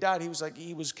David died,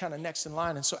 he was kind of next in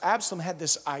line. And so Absalom had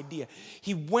this idea.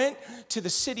 He went to the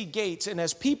city gates, and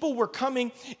as people were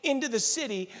coming into the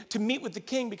city to meet with the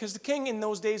king, because the king in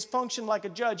those days functioned like a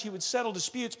judge, he would settle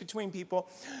disputes between people.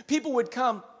 People would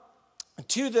come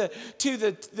to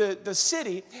the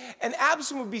city, and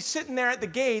Absalom would be sitting there at the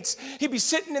gates. He'd be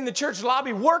sitting in the church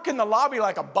lobby, working the lobby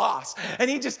like a boss. And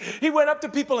he went up to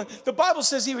people, and the Bible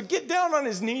says he would get down on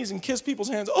his knees and kiss people's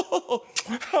hands. Oh,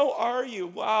 how are you?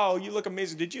 Wow, you look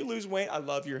amazing. Did you lose weight? I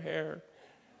love your hair.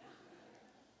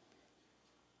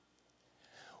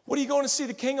 What are you going to see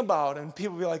the king about? And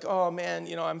people be like, oh man,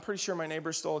 I'm pretty sure my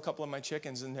neighbor stole a couple of my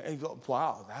chickens. And they go,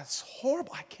 wow, that's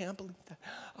horrible. I can't believe that.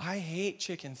 I hate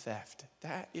chicken theft.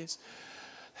 That is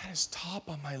top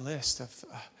on my list of,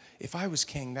 if I was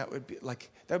king, that would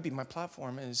be my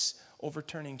platform, is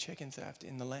overturning chicken theft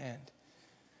in the land.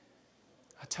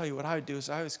 I'll tell you what I would do if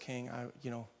I was king.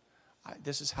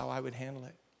 This is how I would handle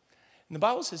it. And the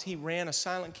Bible says he ran a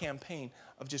silent campaign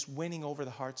of just winning over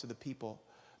the hearts of the people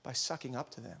by sucking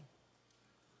up to them.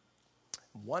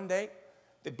 One day,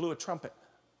 they blew a trumpet.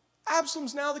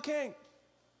 Absalom's now the king.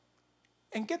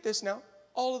 And get this now,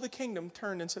 all of the kingdom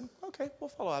turned and said, okay,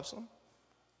 we'll follow Absalom.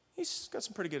 He's got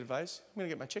some pretty good advice. I'm going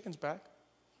to get my chickens back.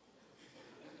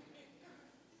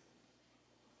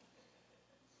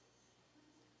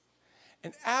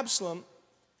 And Absalom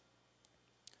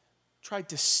tried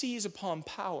to seize upon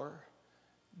power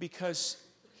because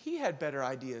he had better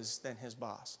ideas than his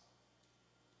boss.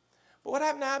 But what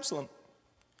happened to Absalom?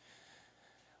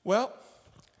 Well,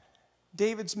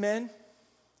 David's men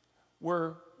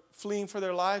were fleeing for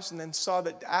their lives and then saw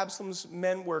that Absalom's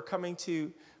men were coming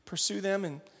to pursue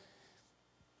them.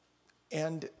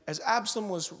 And as Absalom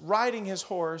was riding his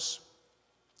horse,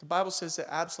 the Bible says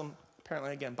that Absalom,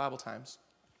 apparently again, Bible times,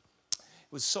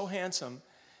 was so handsome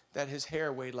that his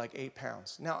hair weighed like 8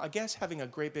 pounds. Now, I guess having a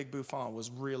great big bouffant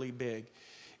was really big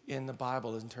in the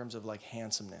Bible in terms of like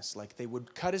handsomeness. Like they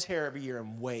would cut his hair every year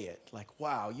and weigh it. Like,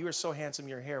 wow, you are so handsome,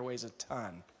 your hair weighs a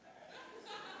ton.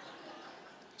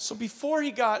 So before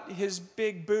he got his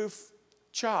big boof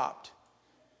chopped,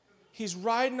 he's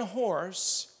riding a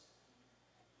horse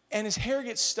and his hair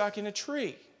gets stuck in a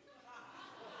tree.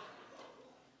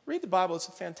 Read the Bible, it's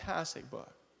a fantastic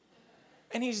book.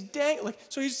 And he's dangling,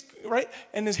 so he's, right?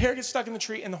 And his hair gets stuck in the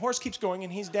tree and the horse keeps going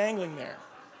and he's dangling there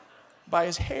by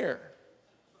his hair.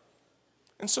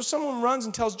 And so someone runs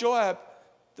and tells Joab,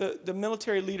 the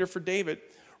military leader for David,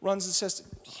 runs and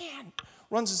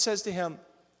says to him,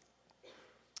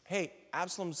 hey,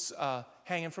 Absalom's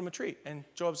hanging from a tree. And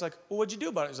Joab's like, well, what'd you do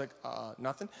about it? He's like,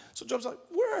 nothing. So Joab's like,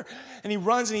 where? And he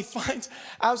runs and he finds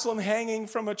Absalom hanging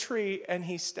from a tree and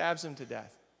he stabs him to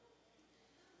death.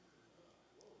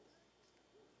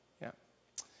 Yeah.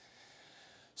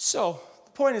 So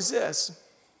the point is this.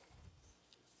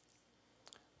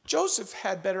 Joseph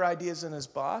had better ideas than his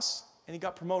boss, and he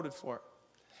got promoted for it.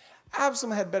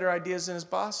 Absalom had better ideas than his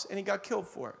boss, and he got killed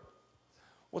for it.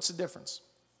 What's the difference?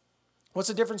 What's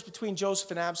the difference between Joseph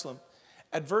and Absalom?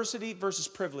 Adversity versus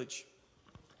privilege,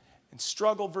 and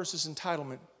struggle versus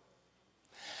entitlement.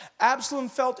 Absalom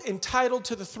felt entitled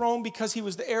to the throne because he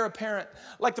was the heir apparent.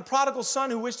 Like the prodigal son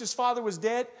who wished his father was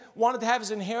dead, wanted to have his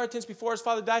inheritance before his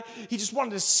father died. He just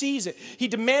wanted to seize it. He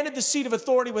demanded the seat of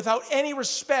authority without any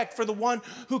respect for the one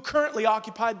who currently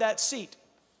occupied that seat.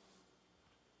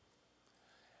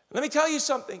 Let me tell you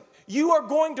something. You are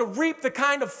going to reap the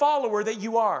kind of follower that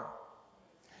you are.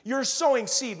 You're sowing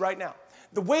seed right now.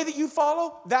 The way that you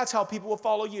follow, that's how people will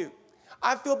follow you.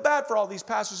 I feel bad for all these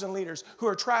pastors and leaders who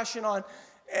are trashing on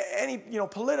any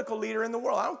political leader in the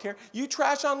world. I don't care. You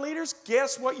trash on leaders,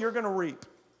 guess what you're going to reap?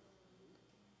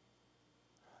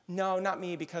 No, not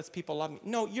me because people love me.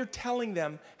 No, you're telling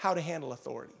them how to handle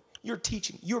authority. You're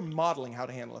teaching. You're modeling how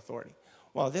to handle authority.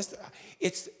 Well,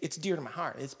 it's dear to my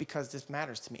heart. It's because this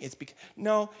matters to me.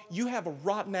 No, you have a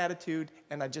rotten attitude,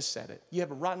 and I just said it. You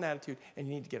have a rotten attitude, and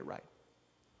you need to get it right.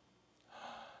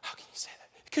 How can you say that?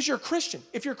 Because you're a Christian.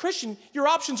 If you're a Christian, your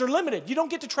options are limited. You don't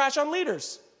get to trash on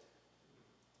leaders.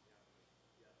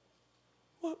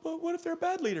 What if they're a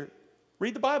bad leader?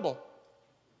 Read the Bible.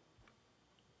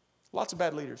 Lots of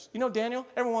bad leaders. You know Daniel?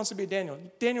 Everyone wants to be a Daniel.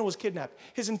 Daniel was kidnapped.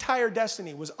 His entire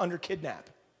destiny was under kidnap.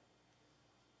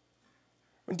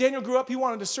 When Daniel grew up, he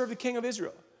wanted to serve the king of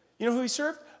Israel. You know who he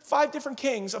served? 5 different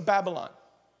kings of Babylon.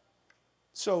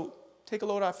 So take a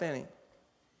load off Fanny.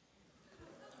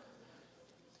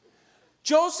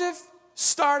 Joseph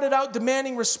started out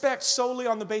demanding respect solely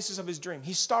on the basis of his dream.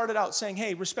 He started out saying,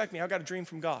 hey, respect me. I've got a dream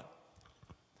from God.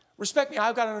 Respect me.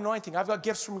 I've got an anointing. I've got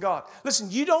gifts from God. Listen,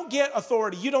 you don't get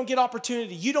authority. You don't get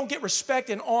opportunity. You don't get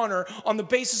respect and honor on the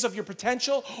basis of your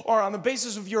potential or on the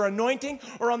basis of your anointing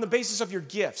or on the basis of your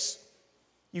gifts.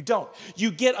 You don't. You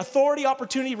get authority,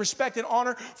 opportunity, respect, and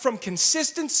honor from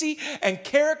consistency and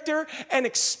character and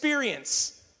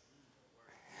experience.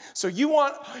 So you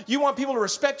want people to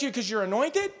respect you because you're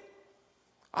anointed?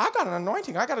 I got an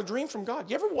anointing. I got a dream from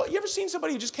God. You ever seen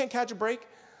somebody who just can't catch a break?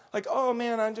 Like, oh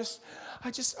man,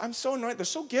 I'm so anointed. They're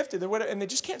so gifted, and they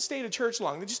just can't stay at church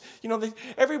long. They just,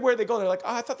 everywhere they go, they're like,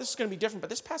 oh, I thought this was going to be different, but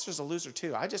this pastor's a loser too.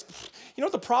 You know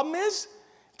what the problem is?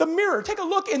 The mirror. Take a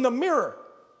look in the mirror.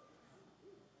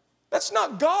 That's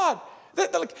not God.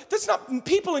 That's not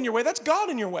people in your way. That's God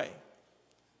in your way.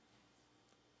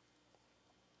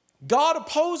 God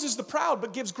opposes the proud,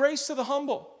 but gives grace to the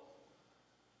humble.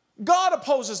 God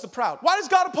opposes the proud. Why does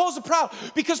God oppose the proud?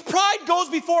 Because pride goes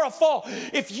before a fall.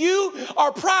 If you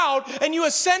are proud and you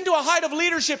ascend to a height of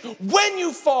leadership, when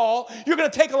you fall, you're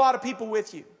going to take a lot of people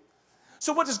with you.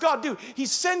 So what does God do? He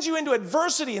sends you into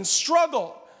adversity and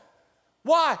struggle.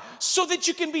 Why? So that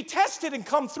you can be tested and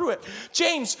come through it.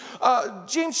 James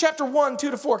chapter 1,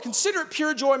 2-4. Consider it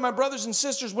pure joy, my brothers and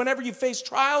sisters, whenever you face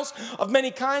trials of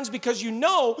many kinds, because you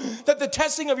know that the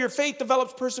testing of your faith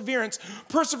develops perseverance.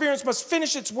 Perseverance must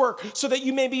finish its work so that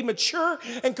you may be mature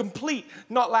and complete,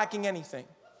 not lacking anything.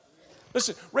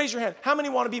 Listen, raise your hand. How many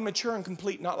want to be mature and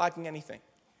complete, not lacking anything?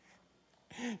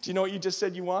 Do you know what you just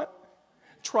said you want?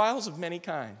 Trials of many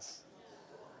kinds.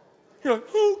 You're like,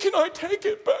 oh, can I take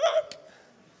it back?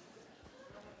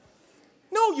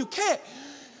 No, you can't.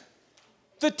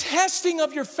 The testing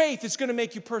of your faith is going to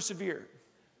make you persevere.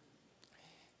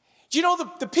 Do you know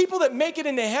the people that make it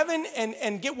into heaven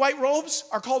and get white robes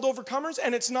are called overcomers?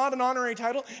 And it's not an honorary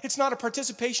title. It's not a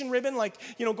participation ribbon like,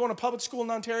 going to public school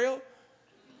in Ontario.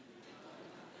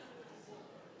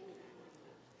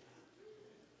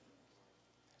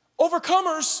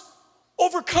 Overcomers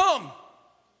overcome.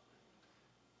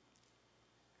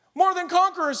 More than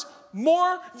conquerors,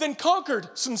 more than conquered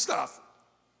some stuff.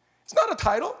 It's not a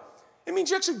title. It means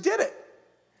you actually did it.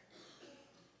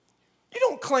 You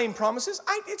don't claim promises.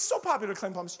 It's so popular to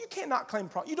claim promises. You cannot claim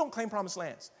you don't claim promised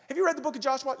lands. Have you read the book of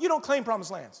Joshua? You don't claim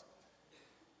promised lands.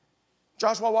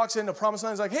 Joshua walks into promised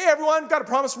land. He's like, hey, everyone, got a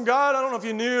promise from God. I don't know if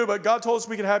you knew, but God told us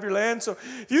we could have your land. So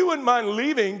if you wouldn't mind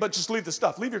leaving, but just leave the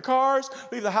stuff. Leave your cars,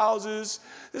 leave the houses.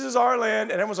 This is our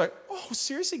land. And everyone's like, oh,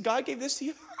 seriously? God gave this to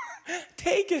you?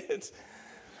 Take it.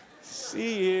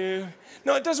 See you.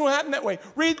 No, it doesn't happen that way.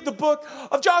 Read the book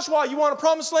of Joshua. You want a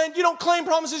promised land? You don't claim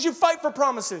promises. You fight for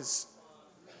promises.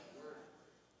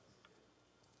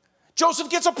 Joseph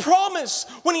gets a promise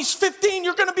when he's 15,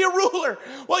 you're going to be a ruler.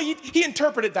 Well, he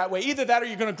interpreted it that way. Either that or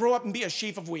you're going to grow up and be a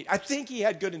sheaf of wheat. I think he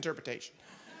had good interpretation.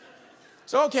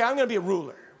 So, okay, I'm going to be a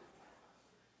ruler.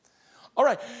 All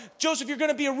right, Joseph, you're going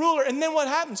to be a ruler. And then what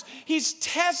happens? He's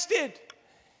tested.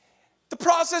 The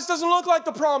process doesn't look like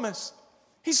the promise.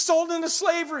 He's sold into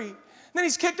slavery. Then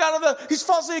he's kicked out of he's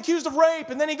falsely accused of rape.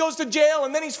 And then he goes to jail.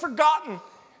 And then he's forgotten.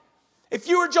 If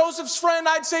you were Joseph's friend,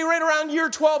 I'd say right around year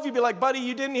 12, you'd be like, buddy,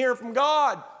 you didn't hear from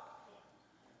God.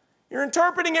 You're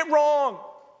interpreting it wrong.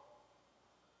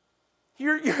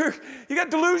 You got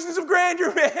delusions of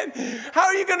grandeur, man. How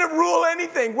are you going to rule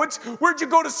anything? Where'd you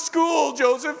go to school,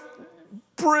 Joseph?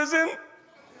 Prison?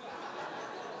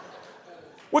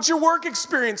 What's your work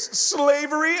experience?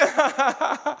 Slavery?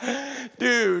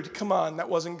 Dude, come on, that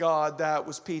wasn't God, that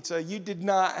was pizza. You did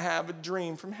not have a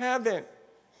dream from heaven.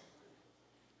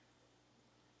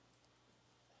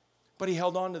 But he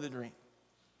held on to the dream.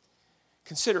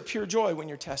 Consider pure joy when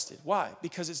you're tested. Why?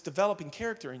 Because it's developing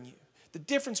character in you. The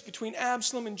difference between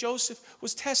Absalom and Joseph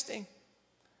was testing,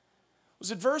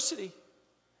 was adversity,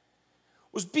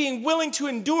 was being willing to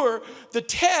endure the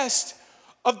test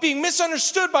of being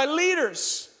misunderstood by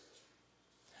leaders,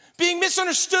 being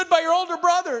misunderstood by your older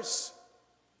brothers.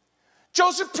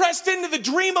 Joseph pressed into the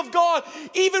dream of God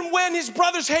even when his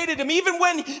brothers hated him, even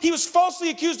when he was falsely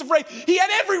accused of rape. He had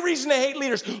every reason to hate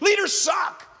leaders. Leaders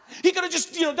suck. He could have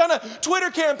just, done a Twitter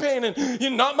campaign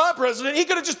and, not my president. He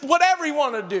could have just whatever he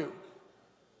wanted to do.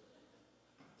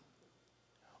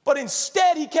 But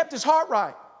instead, he kept his heart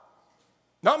right.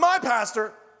 Not my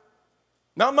pastor.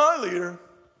 Not my leader.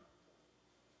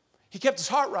 He kept his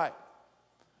heart right.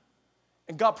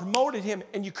 And God promoted him,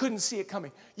 and you couldn't see it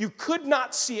coming. You could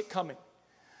not see it coming.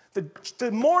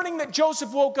 The morning that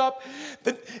Joseph woke up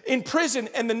in prison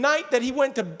and the night that he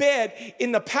went to bed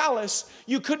in the palace,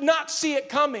 you could not see it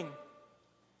coming.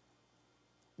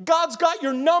 God's got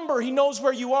your number. He knows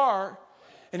where you are.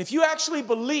 And if you actually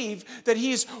believe that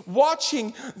he's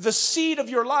watching the seed of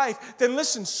your life, then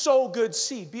listen, sow good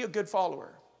seed. Be a good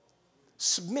follower.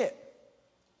 Submit.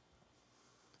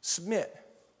 Submit.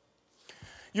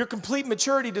 Your complete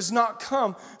maturity does not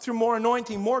come through more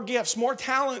anointing, more gifts, more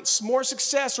talents, more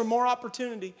success, or more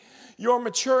opportunity. Your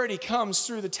maturity comes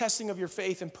through the testing of your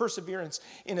faith and perseverance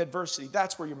in adversity.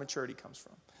 That's where your maturity comes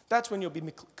from. That's when you'll be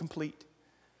complete.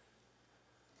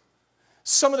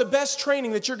 Some of the best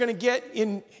training that you're going to get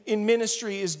in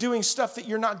ministry is doing stuff that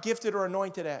you're not gifted or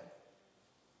anointed at.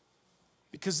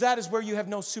 Because that is where you have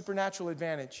no supernatural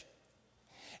advantage.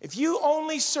 If you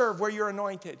only serve where you're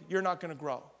anointed, you're not going to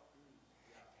grow.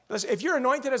 Listen, if you're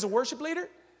anointed as a worship leader,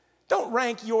 don't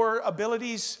rank your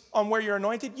abilities on where you're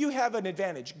anointed. You have an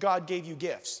advantage. God gave you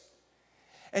gifts.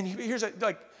 And here's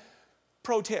a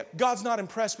pro tip. God's not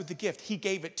impressed with the gift. He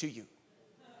gave it to you.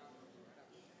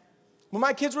 When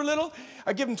my kids were little,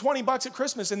 I give them $20 at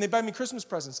Christmas and they buy me Christmas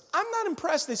presents. I'm not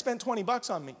impressed they spent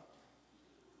 $20 on me.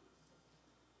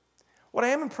 What I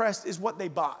am impressed is what they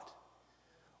bought,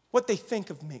 what they think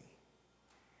of me.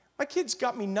 My kids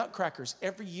got me nutcrackers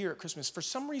every year at Christmas. For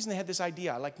some reason, they had this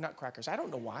idea. I like nutcrackers. I don't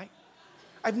know why.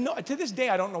 To this day,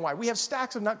 I don't know why. We have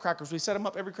stacks of nutcrackers. We set them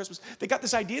up every Christmas. They got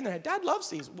this idea in their head. Dad loves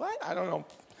these. What? I don't know.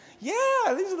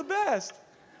 Yeah, these are the best.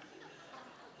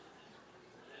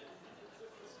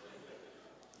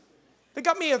 They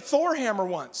got me a Thor hammer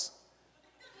once.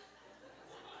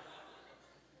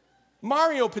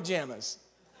 Mario pajamas.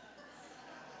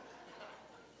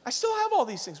 I still have all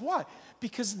these things. Why?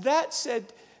 Because that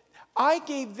said, I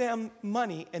gave them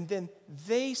money, and then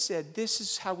they said, this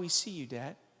is how we see you,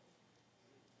 Dad.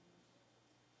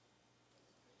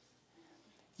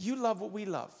 You love what we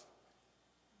love.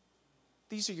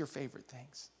 These are your favorite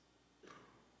things.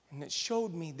 And it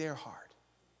showed me their heart.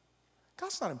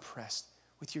 God's not impressed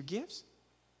with your gifts.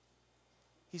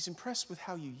 He's impressed with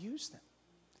how you use them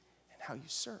and how you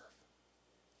serve.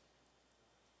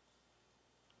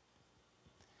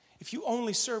 If you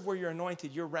only serve where you're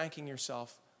anointed, you're ranking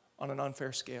yourself on an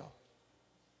unfair scale.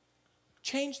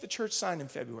 Change the church sign in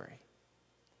February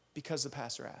because the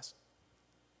pastor asked.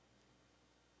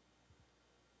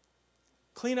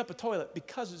 Clean up a toilet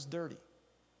because it's dirty.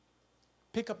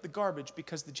 Pick up the garbage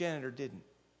because the janitor didn't.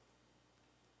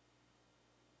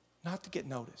 Not to get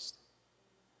noticed,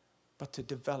 but to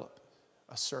develop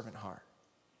a servant heart.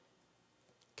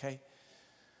 Okay?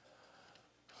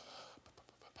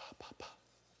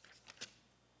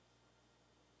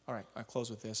 All right, I'll close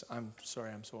with this. I'm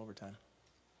sorry, I'm so over time.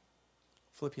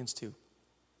 Philippians 2.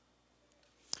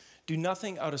 Do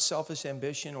nothing out of selfish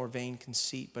ambition or vain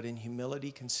conceit, but in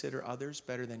humility consider others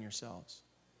better than yourselves.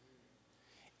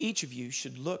 Each of you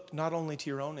should look not only to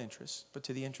your own interests, but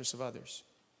to the interests of others.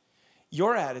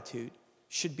 Your attitude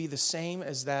should be the same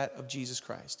as that of Jesus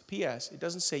Christ. P.S. It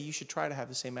doesn't say you should try to have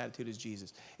the same attitude as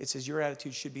Jesus. It says your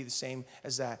attitude should be the same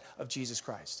as that of Jesus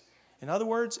Christ. In other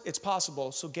words, it's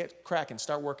possible, so get cracking,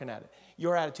 start working at it.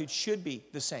 Your attitude should be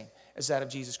the same as that of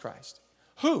Jesus Christ.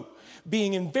 Who,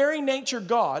 being in very nature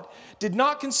God, did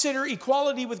not consider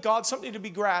equality with God something to be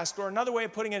grasped, or another way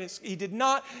of putting it is, he did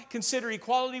not consider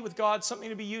equality with God something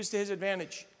to be used to his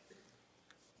advantage.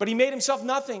 But he made himself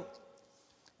nothing,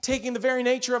 taking the very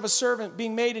nature of a servant,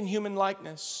 being made in human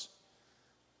likeness.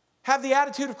 Have the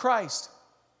attitude of Christ.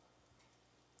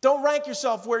 Don't rank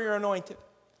yourself where you're anointed.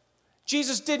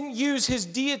 Jesus didn't use his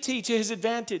deity to his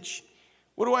advantage.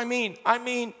 What do I mean? I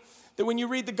mean that when you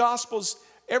read the Gospels,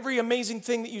 every amazing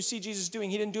thing that you see Jesus doing,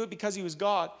 he didn't do it because he was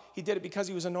God. He did it because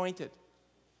he was anointed.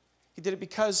 He did it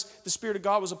because the Spirit of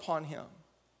God was upon him.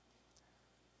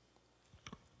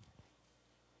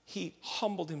 He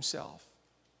humbled himself.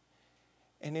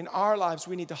 And in our lives,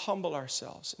 we need to humble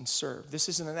ourselves and serve. This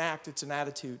isn't an act, it's an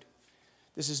attitude.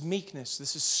 This is meekness.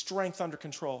 This is strength under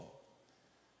control.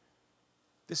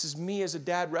 This is me as a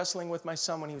dad wrestling with my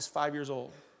son when he was 5 years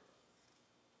old.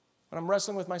 When I'm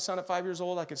wrestling with my son at 5 years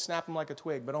old, I could snap him like a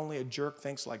twig, but only a jerk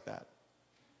thinks like that.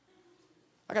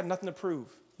 I got nothing to prove.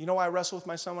 You know why I wrestle with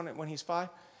my son when he's 5?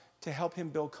 To help him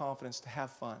build confidence, to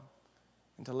have fun,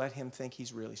 and to let him think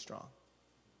he's really strong.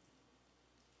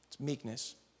 It's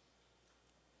meekness.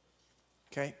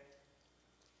 Okay?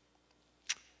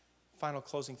 Final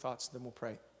closing thoughts, then we'll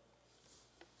pray.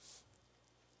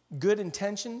 Good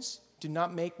intentions do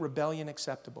not make rebellion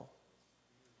acceptable.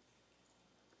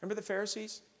 Remember the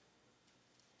Pharisees?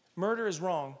 Murder is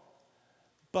wrong,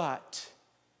 but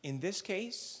in this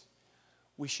case,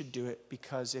 we should do it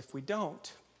because if we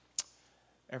don't,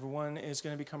 everyone is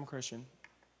going to become a Christian.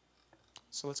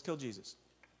 So let's kill Jesus.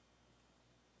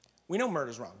 We know murder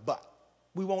is wrong, but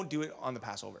we won't do it on the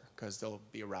Passover because there'll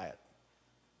be a riot.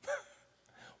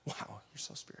 Wow, you're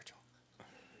so spiritual.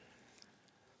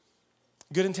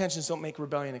 Good intentions don't make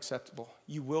rebellion acceptable.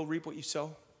 You will reap what you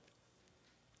sow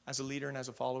as a leader and as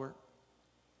a follower.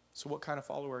 So what kind of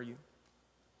follower are you?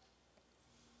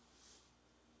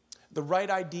 The right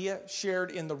idea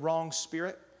shared in the wrong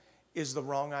spirit is the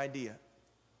wrong idea.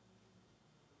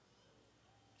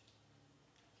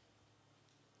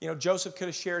 You know, Joseph could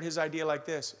have shared his idea like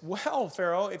this. Well,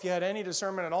 Pharaoh, if you had any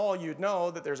discernment at all, you'd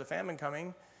know that there's a famine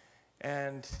coming,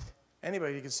 and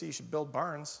anybody could see you should build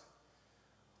barns.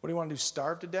 What do you want to do,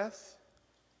 starve to death?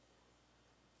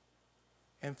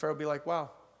 And Pharaoh would be like,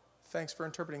 wow, thanks for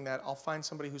interpreting that. I'll find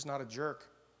somebody who's not a jerk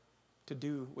to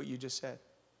do what you just said.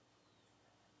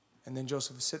 And then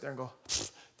Joseph would sit there and go,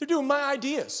 they're doing my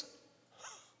ideas.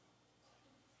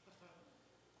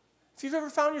 If you've ever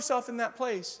found yourself in that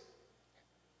place,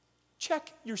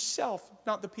 check yourself,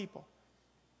 not the people.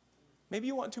 Maybe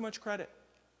you want too much credit.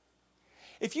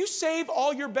 If you save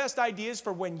all your best ideas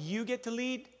for when you get to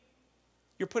lead,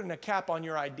 you're putting a cap on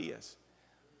your ideas.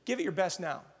 Give it your best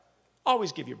now.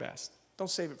 Always give your best. Don't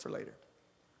save it for later.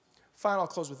 Finally, I'll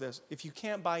close with this. If you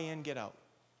can't buy in, get out.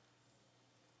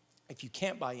 If you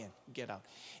can't buy in, get out.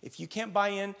 If you can't buy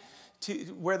in to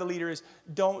where the leader is,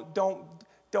 don't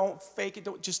fake it.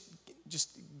 Don't just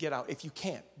get out. If you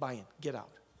can't buy in, get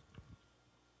out.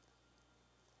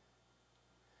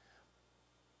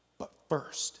 But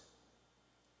first,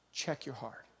 check your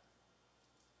heart.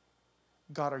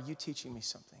 God, are you teaching me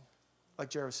something? Like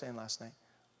Jared was saying last night.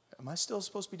 Am I still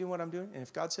supposed to be doing what I'm doing? And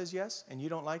if God says yes and you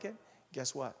don't like it,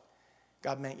 guess what?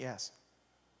 God meant yes.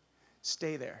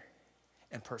 Stay there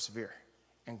and persevere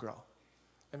and grow.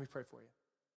 Let me pray for you.